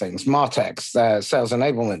of these things, MarTechs, sales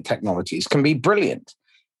enablement technologies can be brilliant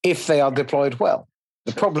if they are deployed well.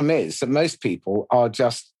 The problem is that most people are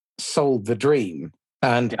just sold the dream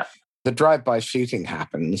and the drive-by shooting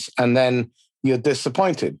happens and then you're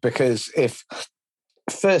disappointed, because if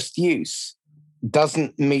first use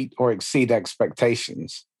doesn't meet or exceed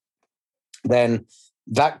expectations, then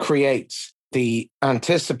that creates the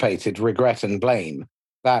anticipated regret and blame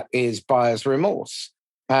that is buyer's remorse.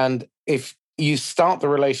 And if you start the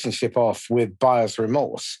relationship off with buyer's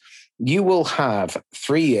remorse, you will have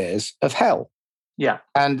 3 years of hell. Yeah.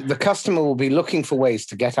 And the customer will be looking for ways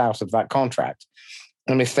to get out of that contract.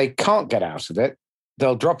 And if they can't get out of it,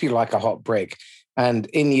 they'll drop you like a hot brick. And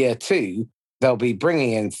in year 2, they'll be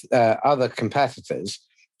bringing in other competitors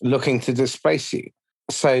looking to displace you.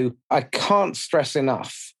 So I can't stress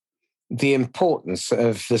enough the importance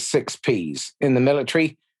of the 6 Ps. In the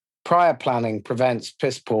military, prior planning prevents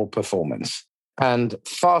piss poor performance. And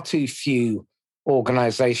far too few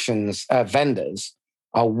organizations, vendors,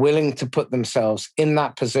 are willing to put themselves in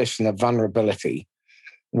that position of vulnerability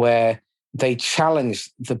where they challenge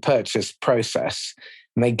the purchase process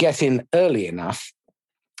and they get in early enough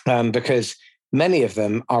because many of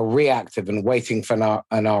them are reactive and waiting for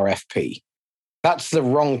an RFP. That's the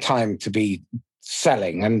wrong time to be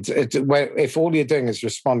selling. And if all you're doing is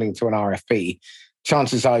responding to an RFP,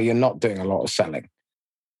 chances are you're not doing a lot of selling.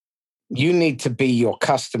 You need to be your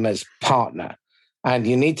customer's partner, and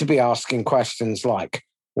you need to be asking questions like,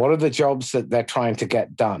 what are the jobs that they're trying to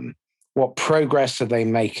get done? What progress are they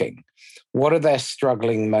making? What are their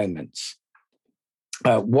struggling moments?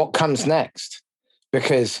 What comes next?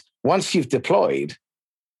 Because once you've deployed,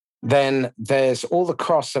 then there's all the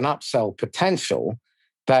cross and upsell potential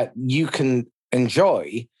that you can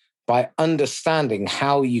enjoy by understanding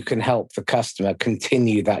how you can help the customer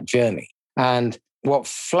continue that journey. And what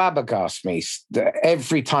flabbergasts me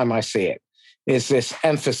every time I see it is this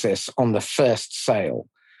emphasis on the first sale,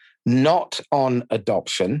 not on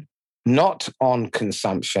adoption, not on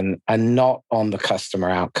consumption, and not on the customer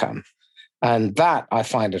outcome. And that I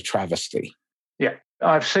find a travesty. Yeah,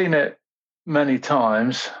 I've seen it many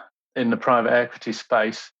times in the private equity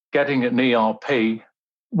space, getting an ERP.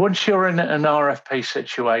 Once you're in an RFP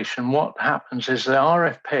situation, what happens is the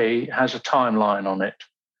RFP has a timeline on it.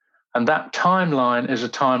 And that timeline is a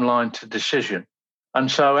timeline to decision. And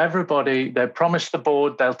so everybody, they promise the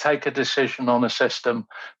board they'll take a decision on a system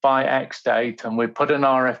by X date, and we put an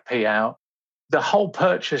RFP out. The whole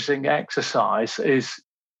purchasing exercise is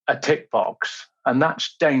a tick box, and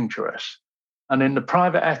that's dangerous. And in the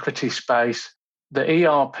private equity space, the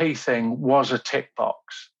ERP thing was a tick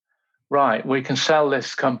box. Right, we can sell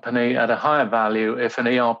this company at a higher value if an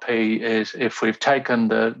ERP if we've taken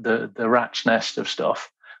the rat's nest of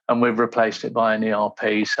stuff and we've replaced it by an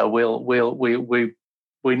ERP. So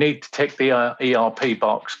we need to tick the ERP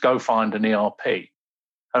box, go find an ERP.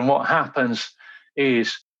 And what happens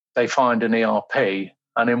is they find an ERP.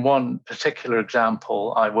 And in one particular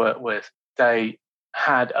example I worked with, they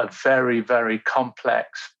had a very, very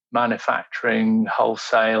complex manufacturing,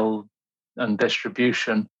 wholesale and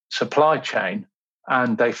distribution supply chain,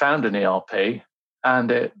 and they found an ERP,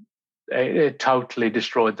 and it totally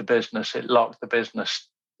destroyed the business. It locked the business.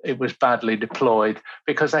 It was badly deployed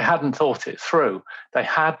because they hadn't thought it through. They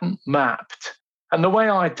hadn't mapped. And the way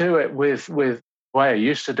I do it with the way I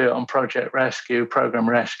used to do it on Project Rescue, Program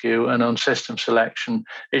Rescue, and on System Selection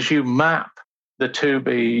is you map the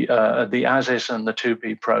the as-is and the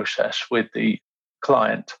to-be process with the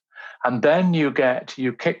client. And then you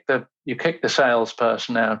kick the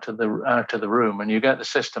salesperson out of the room, and you get the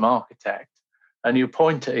system architect, and you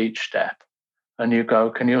point at each step, and you go,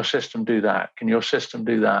 "Can your system do that? Can your system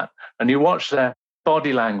do that?" And you watch their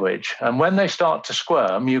body language, and when they start to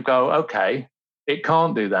squirm, you go, "Okay, it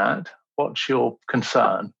can't do that. What's your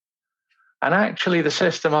concern?" And actually, the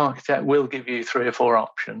system architect will give you 3 or 4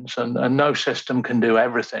 options, and no system can do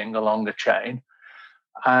everything along the chain,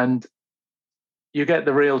 and you get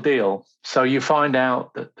the real deal. So you find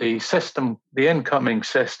out that the incoming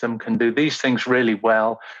system can do these things really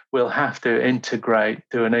well. We'll have to integrate,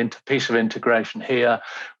 do a piece of integration here.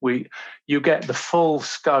 You get the full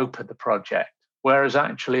scope of the project. Whereas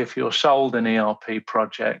actually, if you're sold an ERP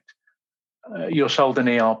project, you're sold an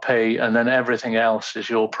ERP, and then everything else is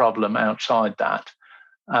your problem outside that.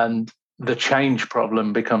 And the change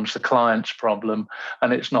problem becomes the client's problem,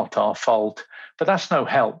 and it's not our fault. But that's no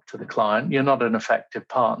help to the client. You're not an effective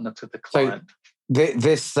partner to the client. So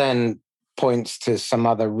this then points to some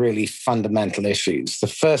other really fundamental issues. The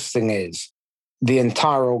first thing is the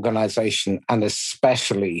entire organization, and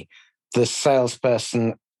especially the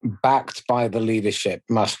salesperson backed by the leadership,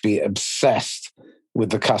 must be obsessed with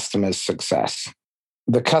the customer's success.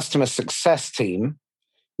 The customer success team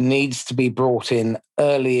needs to be brought in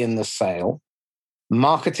early in the sale.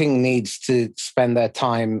 Marketing needs to spend their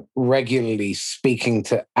time regularly speaking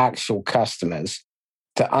to actual customers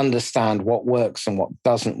to understand what works and what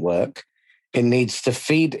doesn't work. It needs to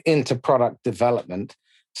feed into product development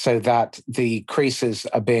so that the creases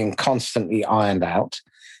are being constantly ironed out.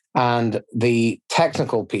 And the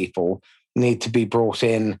technical people need to be brought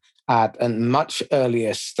in at a much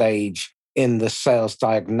earlier stage in the sales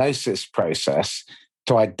diagnosis process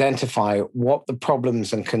to identify what the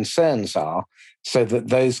problems and concerns are so that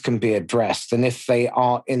those can be addressed. And if they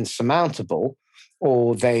are insurmountable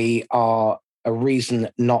or they are a reason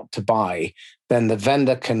not to buy, then the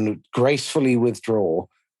vendor can gracefully withdraw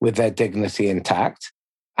with their dignity intact,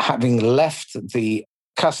 having left the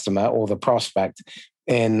customer or the prospect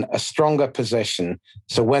in a stronger position.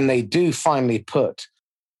 So when they do finally put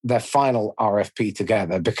their final RFP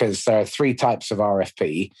together, because there are 3 types of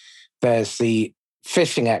RFP, there's the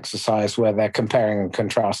fishing exercise where they're comparing and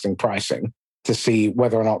contrasting pricing to see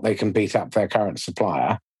whether or not they can beat up their current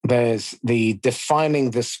supplier. There's the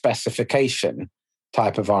defining the specification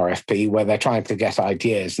type of RFP where they're trying to get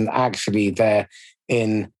ideas and actually they're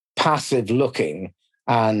in passive looking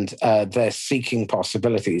and they're seeking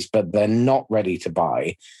possibilities, but they're not ready to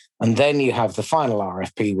buy. And then you have the final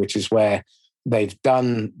RFP, which is where they've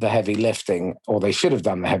done the heavy lifting, or they should have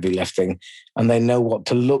done the heavy lifting, and they know what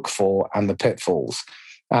to look for and the pitfalls.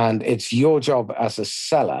 And it's your job as a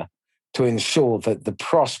seller to ensure that the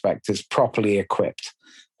prospect is properly equipped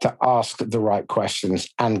to ask the right questions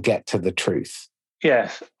and get to the truth.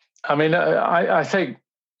 Yes. I mean, I think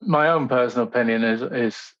My own personal opinion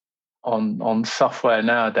is on software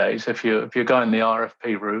nowadays. If you're going the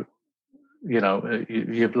RFP route,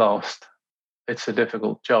 you've lost. It's a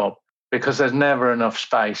difficult job because there's never enough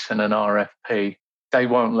space in an RFP. They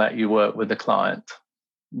won't let you work with the client.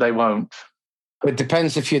 They won't. It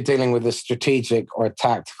depends if you're dealing with a strategic or a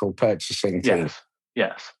tactical purchasing team.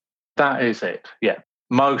 Yes, that is it. Yeah.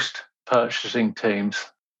 Most purchasing teams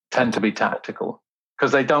tend to be tactical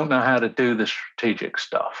because they don't know how to do the strategic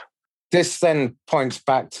stuff. This then points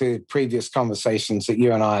back to previous conversations that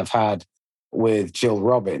you and I have had with Jill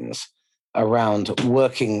Robbins around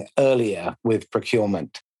working earlier with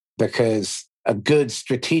procurement, because a good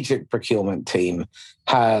strategic procurement team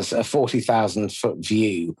has a 40,000-foot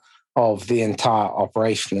view of the entire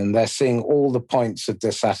operation, and they're seeing all the points of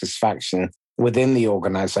dissatisfaction within the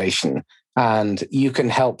organization, and you can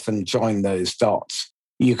help them join those dots.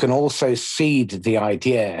 You can also seed the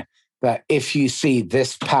idea that if you see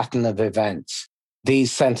this pattern of events,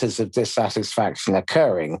 these centers of dissatisfaction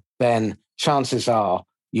occurring, then chances are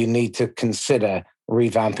you need to consider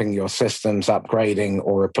revamping your systems, upgrading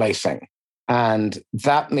or replacing. And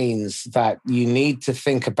that means that you need to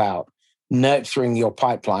think about nurturing your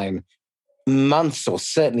pipeline months or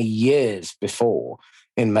certainly years before,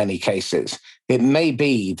 in many cases. It may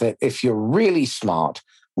be that if you're really smart,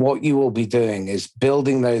 what you will be doing is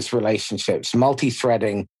building those relationships,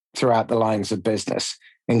 multi-threading throughout the lines of business,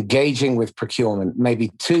 engaging with procurement maybe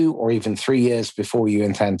 2 or even 3 years before you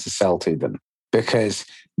intend to sell to them, because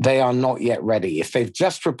they are not yet ready. If they've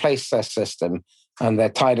just replaced their system and they're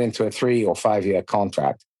tied into a 3 or 5 year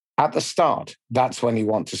contract, at the start, that's when you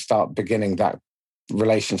want to start beginning that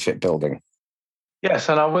relationship building. Yes,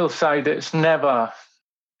 and I will say that it's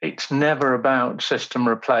never about system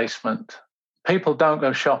replacement. People don't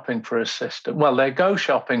go shopping for a system. Well, they go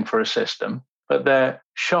shopping for a system, but they're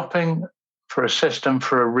shopping for a system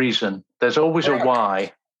for a reason. There's always a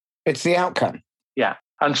why. It's the outcome. Yeah.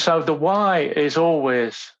 And so the why is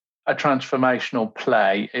always a transformational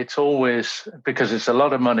play. It's always because it's a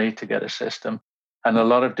lot of money to get a system and a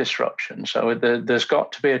lot of disruption. So there's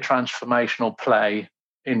got to be a transformational play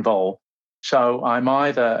involved. So I'm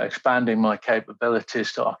either expanding my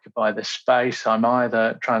capabilities to occupy this space, I'm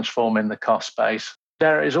either transforming the cost base.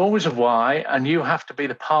 There is always a why, and you have to be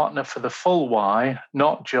the partner for the full why,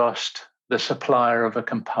 not just the supplier of a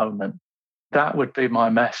component. That would be my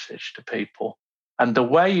message to people. And the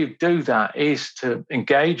way you do that is to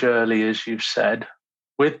engage early, as you've said,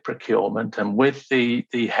 with procurement and with the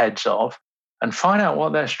heads of, and find out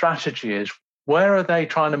what their strategy is. Where are they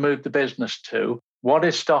trying to move the business to? What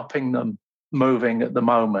is stopping them moving at the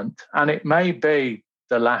moment? And it may be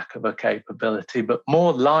the lack of a capability, but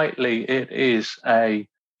more likely it is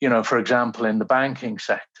for example, in the banking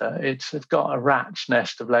sector, it's got a rat's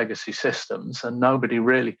nest of legacy systems and nobody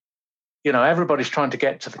really, everybody's trying to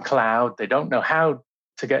get to the cloud. They don't know how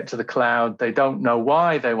to get to the cloud. They don't know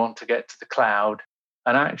why they want to get to the cloud.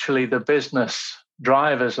 And actually the business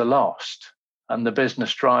drivers are lost. And the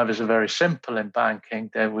business drivers are very simple in banking.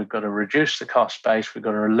 We've got to reduce the cost base, we've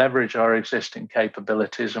got to leverage our existing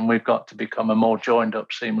capabilities, and we've got to become a more joined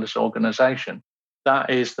up, seamless organization. That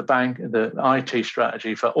is the IT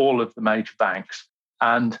strategy for all of the major banks.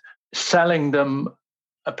 And selling them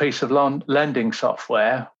a piece of lending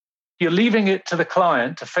software, you're leaving it to the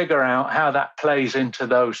client to figure out how that plays into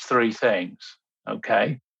those 3 things,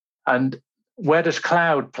 okay? And where does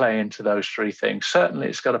cloud play into those 3 things? Certainly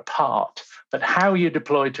it's got a part, but how you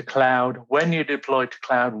deploy to cloud, when you deploy to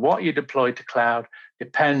cloud, what you deploy to cloud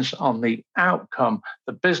depends on the outcome,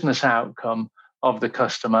 the business outcome of the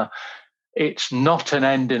customer. It's not an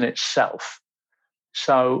end in itself.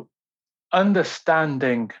 So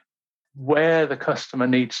understanding where the customer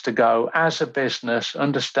needs to go as a business,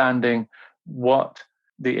 understanding what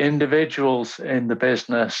the individuals in the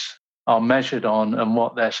business are measured on and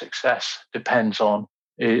what their success depends on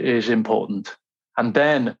is important. And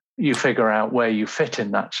then you figure out where you fit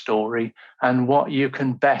in that story and what you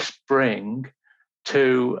can best bring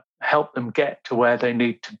to help them get to where they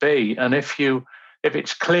need to be. And if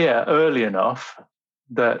it's clear early enough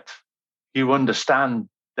that you understand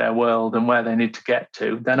their world and where they need to get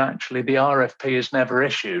to, then actually the RFP is never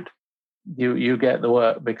issued. You get the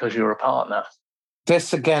work because you're a partner.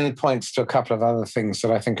 This again points to a couple of other things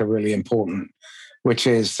that I think are really important, which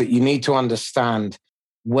is that you need to understand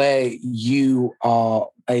where you are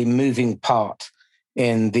a moving part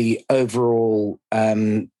in the overall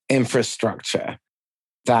infrastructure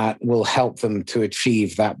that will help them to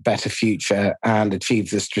achieve that better future and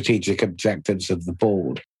achieve the strategic objectives of the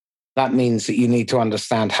board. That means that you need to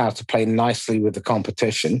understand how to play nicely with the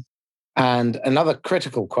competition. And another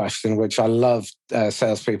critical question, which I love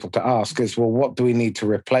salespeople to ask, is, well, what do we need to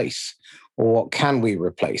replace? Or what can we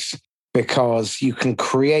replace? Because you can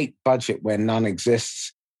create budget where none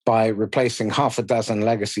exists by replacing half a dozen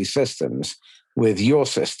legacy systems with your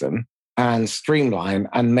system and streamline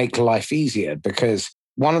and make life easier. Because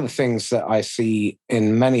one of the things that I see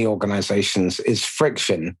in many organizations is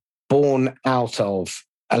friction born out of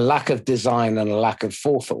a lack of design and a lack of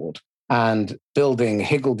forethought, and building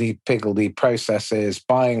higgledy-piggledy processes,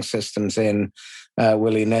 buying systems in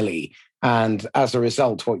willy-nilly. And as a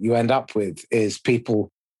result, what you end up with is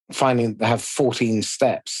people finding they have 14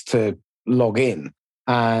 steps to log in,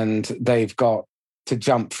 and they've got to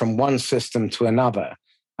jump from one system to another.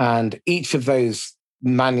 And each of those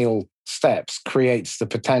manual steps creates the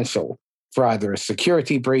potential for either a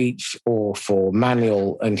security breach or for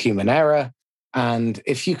manual and human error. And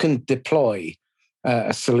if you can deploy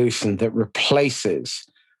a solution that replaces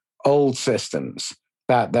old systems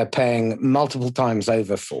that they're paying multiple times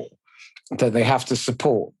over for, that they have to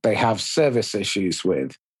support, they have service issues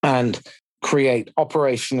with, and create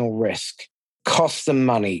operational risk, cost them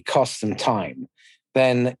money, cost them time,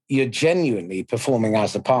 then you're genuinely performing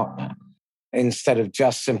as a partner instead of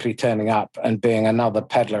just simply turning up and being another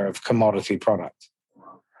peddler of commodity product.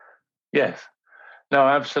 Yes. No,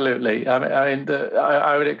 absolutely.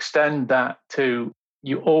 I would extend that to,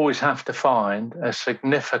 you always have to find a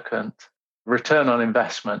significant return on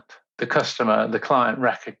investment the customer, the client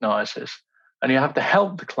recognizes. And you have to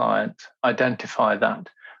help the client identify that,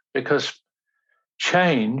 because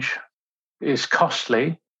change is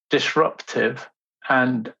costly, disruptive,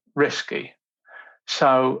 and risky.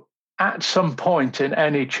 So at some point in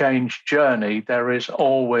any change journey, there is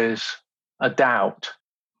always a doubt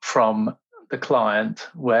from the client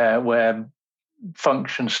where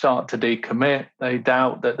functions start to decommit. They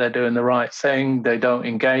doubt that they're doing the right thing. They don't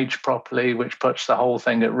engage properly, which puts the whole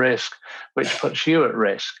thing at risk, which puts you at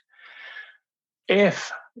risk.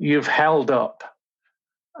 If you've held up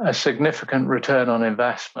a significant return on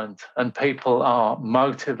investment and people are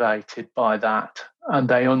motivated by that and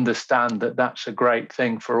they understand that that's a great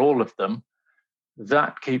thing for all of them,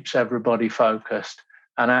 that keeps everybody focused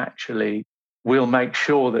and actually will make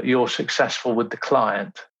sure that you're successful with the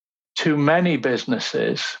client. Too many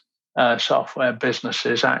businesses, software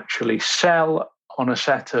businesses, actually sell on a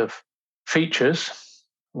set of features.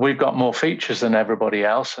 We've got more features than everybody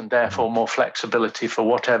else, and therefore more flexibility for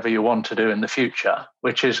whatever you want to do in the future,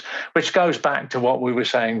 which goes back to what we were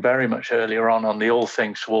saying very much earlier on the all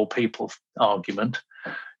things to all people argument.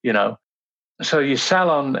 So you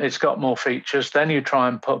sell on it's got more features, then you try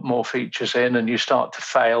and put more features in, and you start to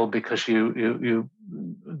fail because there's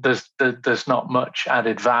not much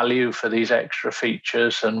added value for these extra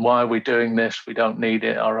features. And why are we doing this? We don't need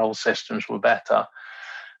it. Our old systems were better.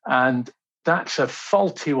 And that's a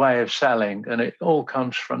faulty way of selling, and it all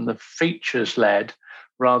comes from the features-led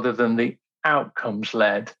rather than the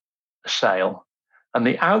outcomes-led sale. And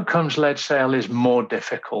the outcomes-led sale is more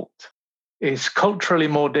difficult. It's culturally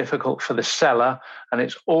more difficult for the seller, and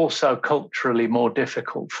it's also culturally more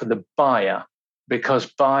difficult for the buyer, because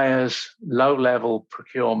buyers, low-level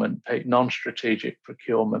procurement, non-strategic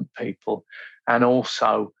procurement people, and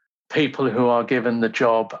also people who are given the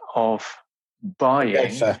job of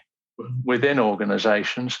buying within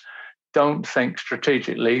organizations, don't think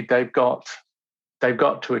strategically. They've got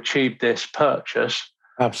to achieve this purchase.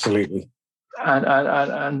 Absolutely.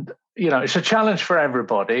 And it's a challenge for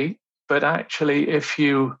everybody. But actually, if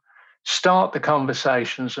you start the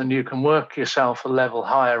conversations and you can work yourself a level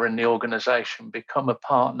higher in the organization, become a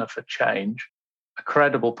partner for change, a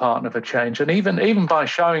credible partner for change, and even by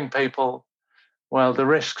showing people, well, the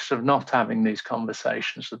risks of not having these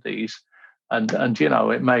conversations are these, and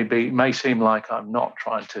it may seem like I'm not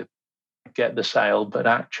trying to get the sale, but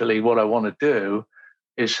actually what I want to do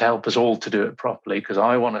is help us all to do it properly, because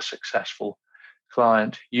I want a successful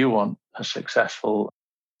client, you want a successful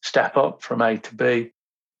step up from A to B.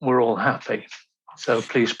 We're all happy. So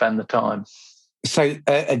please spend the time. So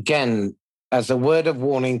again, as a word of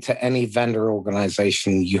warning to any vendor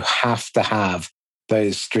organization, you have to have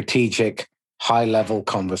those strategic high-level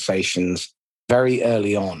conversations very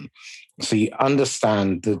early on, so you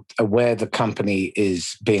understand where the company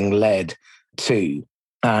is being led to.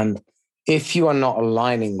 And if you are not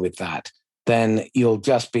aligning with that, then you'll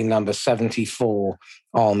just be number 74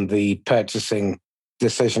 on the purchasing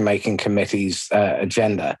decision-making committee's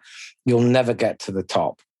agenda. You'll never get to the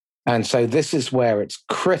top. And so this is where it's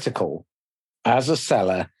critical as a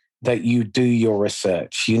seller that you do your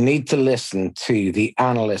research. You need to listen to the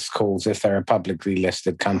analyst calls if they're a publicly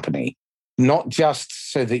listed company, not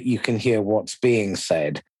just so that you can hear what's being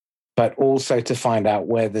said, but also to find out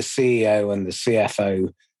where the CEO and the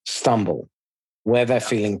CFO stumble, where they're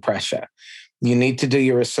feeling pressure. You need to do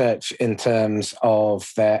your research in terms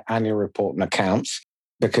of their annual report and accounts,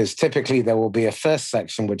 because typically there will be a first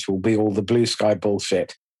section, which will be all the blue sky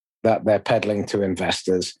bullshit that they're peddling to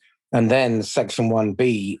investors. And then section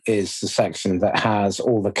 1B is the section that has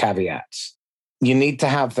all the caveats. You need to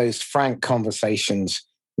have those frank conversations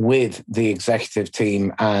with the executive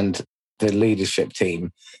team and the leadership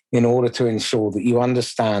team in order to ensure that you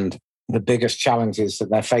understand the biggest challenges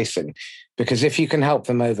that they're facing. Because if you can help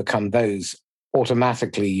them overcome those,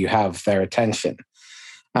 automatically you have their attention.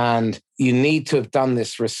 And you need to have done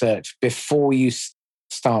this research before you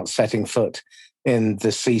start setting foot in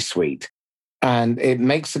the C-suite. And it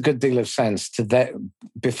makes a good deal of sense to that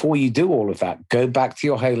before you do all of that, go back to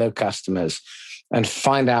your Halo customers and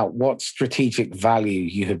find out what strategic value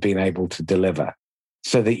you have been able to deliver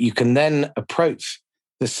so that you can then approach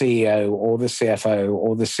the CEO or the CFO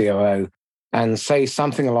or the COO and say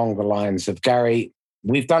something along the lines of, Gary,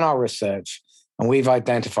 we've done our research and we've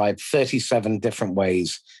identified 37 different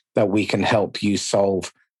ways that we can help you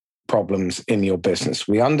solve problems in your business.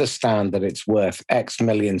 We understand that it's worth X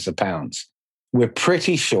millions of pounds. We're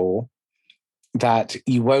pretty sure that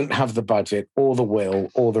you won't have the budget or the will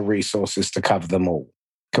or the resources to cover them all.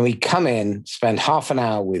 Can we come in, spend half an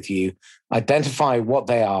hour with you, identify what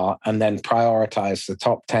they are, and then prioritize the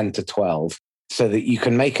top 10 to 12 so that you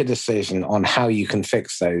can make a decision on how you can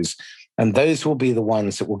fix those? And those will be the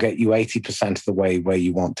ones that will get you 80% of the way where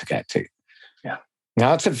you want to get to. Yeah.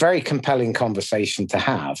 Now, it's a very compelling conversation to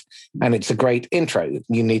have, and it's a great intro.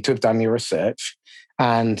 You need to have done your research,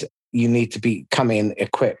 and you need to come in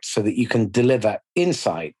equipped so that you can deliver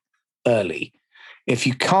insight early. If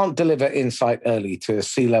you can't deliver insight early to a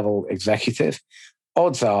C-level executive,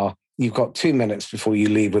 odds are you've got 2 minutes before you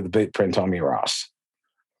leave with a boot print on your ass.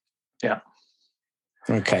 Yeah.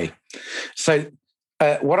 Okay. So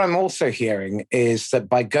what I'm also hearing is that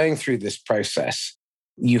by going through this process,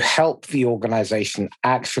 you help the organization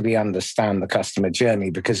actually understand the customer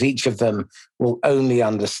journey, because each of them will only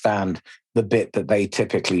understand the bit that they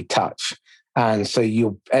typically touch. And so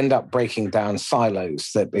you'll end up breaking down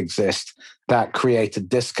silos that exist that create a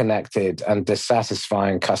disconnected and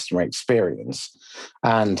dissatisfying customer experience.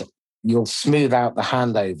 And you'll smooth out the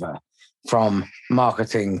handover from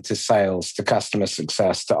marketing to sales to customer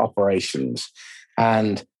success to operations.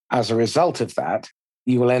 And as a result of that,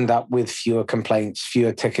 you will end up with fewer complaints,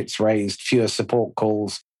 fewer tickets raised, fewer support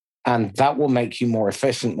calls, and that will make you more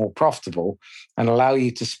efficient, more profitable, and allow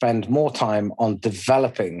you to spend more time on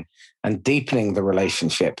developing and deepening the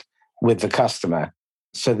relationship with the customer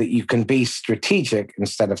so that you can be strategic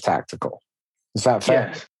instead of tactical. Is that fair?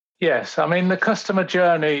 Yes. Yes. I mean, the customer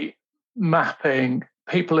journey mapping,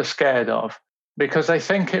 people are scared of because they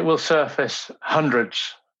think it will surface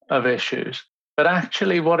hundreds of issues. But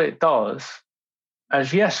actually what it does,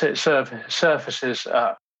 as yes, it surfaces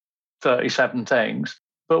 37 things,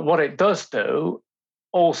 but what it does do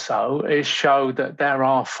also is show that there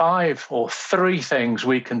are 5 or 3 things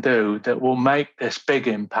we can do that will make this big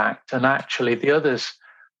impact. And actually the others,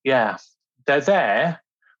 yeah, they're there.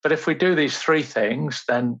 But if we do these 3 things,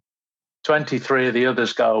 then 23 of the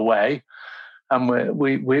others go away and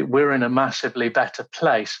we're in a massively better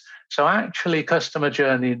place. So actually customer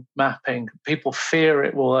journey mapping, people fear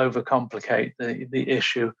it will overcomplicate the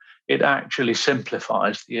issue. It actually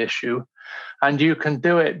simplifies the issue. And you can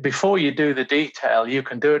do it before you do the detail. You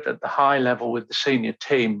can do it at the high level with the senior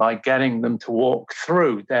team by getting them to walk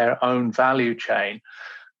through their own value chain,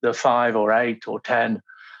 the 5 or 8 or 10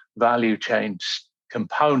 value chain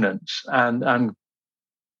components, and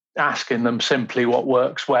asking them simply what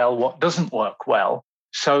works well, what doesn't work well,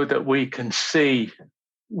 so that we can see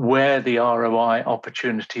where the ROI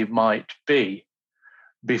opportunity might be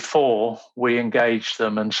before we engage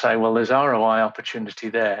them and say, well, there's ROI opportunity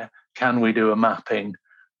there. Can we do a mapping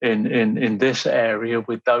in this area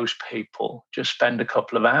with those people? Just spend a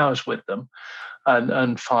couple of hours with them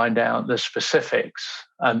and find out the specifics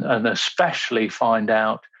and especially find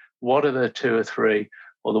out what are the 2 or 3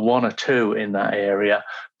 or the 1 or 2 in that area,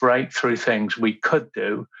 breakthrough things we could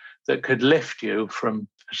do that could lift you from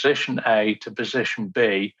position A to position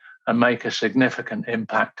B and make a significant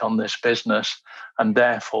impact on this business and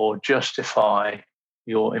therefore justify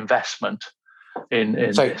your investment in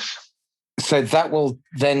this. So that will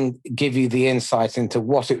then give you the insight into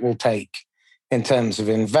what it will take in terms of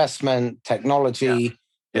investment, technology,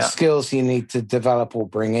 the skills you need to develop or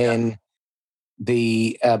bring in,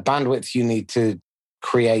 the bandwidth you need to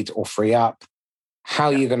create or free up, how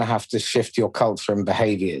you're going to have to shift your culture and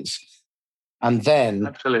behaviors. And then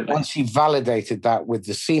Absolutely. once you validated that with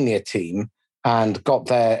the senior team and got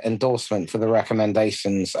their endorsement for the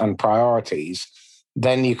recommendations and priorities,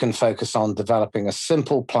 then you can focus on developing a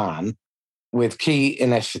simple plan with key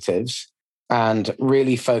initiatives and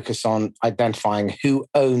really focus on identifying who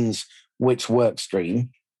owns which work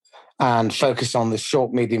stream and focus on the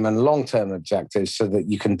short, medium, and long-term objectives so that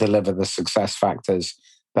you can deliver the success factors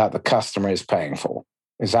that the customer is paying for.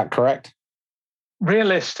 Is that correct?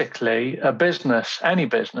 Realistically, a business, any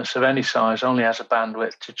business of any size, only has a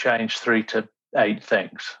bandwidth to change 3 to 8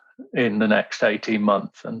 things in the next 18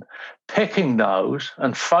 months. And picking those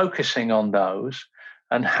and focusing on those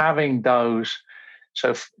and having those,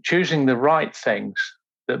 so choosing the right things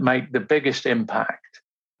that make the biggest impact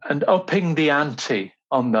and upping the ante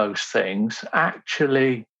on those things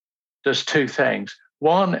actually does 2 things.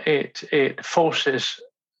 One, it forces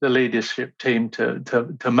the leadership team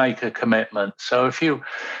to make a commitment. So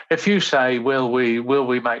if you say, will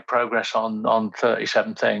we make progress on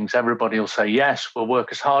 37 things, everybody will say yes, we'll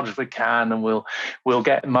work as hard as we can and we'll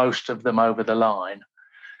get most of them over the line.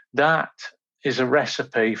 That is a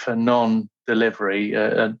recipe for non-delivery.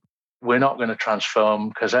 We're not going to transform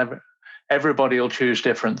because everybody will choose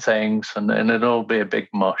different things and it'll be a big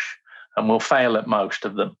mush and we'll fail at most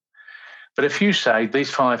of them. But if you say these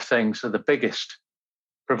 5 things are the biggest,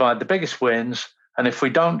 provide the biggest wins, and if we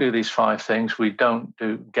don't do these 5 things, we don't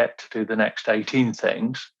get to do the next 18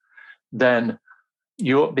 things, then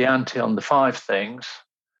you up the ante on the 5 things.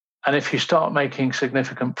 And if you start making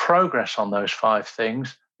significant progress on those 5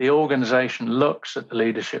 things, the organization looks at the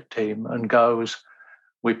leadership team and goes,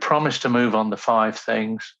 we promised to move on the 5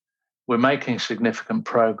 things. We're making significant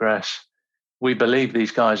progress. We believe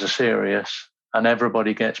these guys are serious, and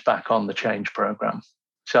everybody gets back on the change program.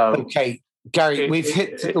 So, okay, Gary, we've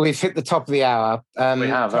hit the top of the hour. We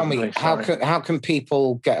have. Tell me, how can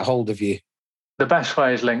people get hold of you? The best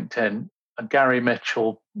way is LinkedIn. Gary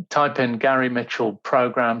Mitchell. Type in Gary Mitchell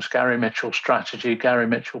programs, Gary Mitchell strategy, Gary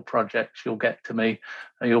Mitchell projects. You'll get to me,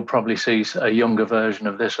 and you'll probably see a younger version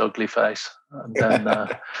of this ugly face. And then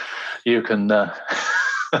you can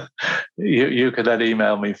you can then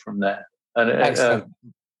email me from there. And excellent.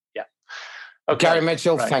 Yeah. Okay. Gary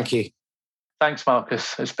Mitchell, right. Thank you. Thanks,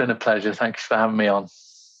 Marcus. It's been a pleasure. Thanks for having me on.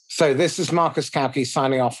 So this is Marcus Cauchi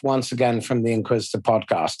signing off once again from the Inquisitor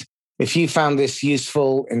podcast. If you found this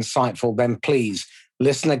useful, insightful, then please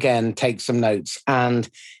listen again, take some notes. And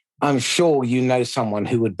I'm sure you know someone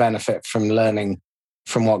who would benefit from learning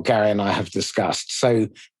from what Gary and I have discussed. So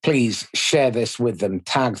please share this with them,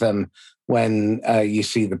 tag them when you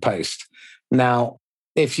see the post. Now,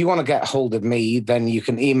 if you want to get hold of me, then you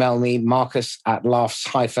can email me,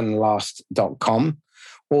 marcus@laughs-last.com,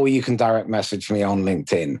 or you can direct message me on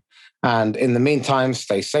LinkedIn. And in the meantime,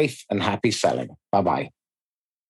 stay safe and happy selling. Bye-bye.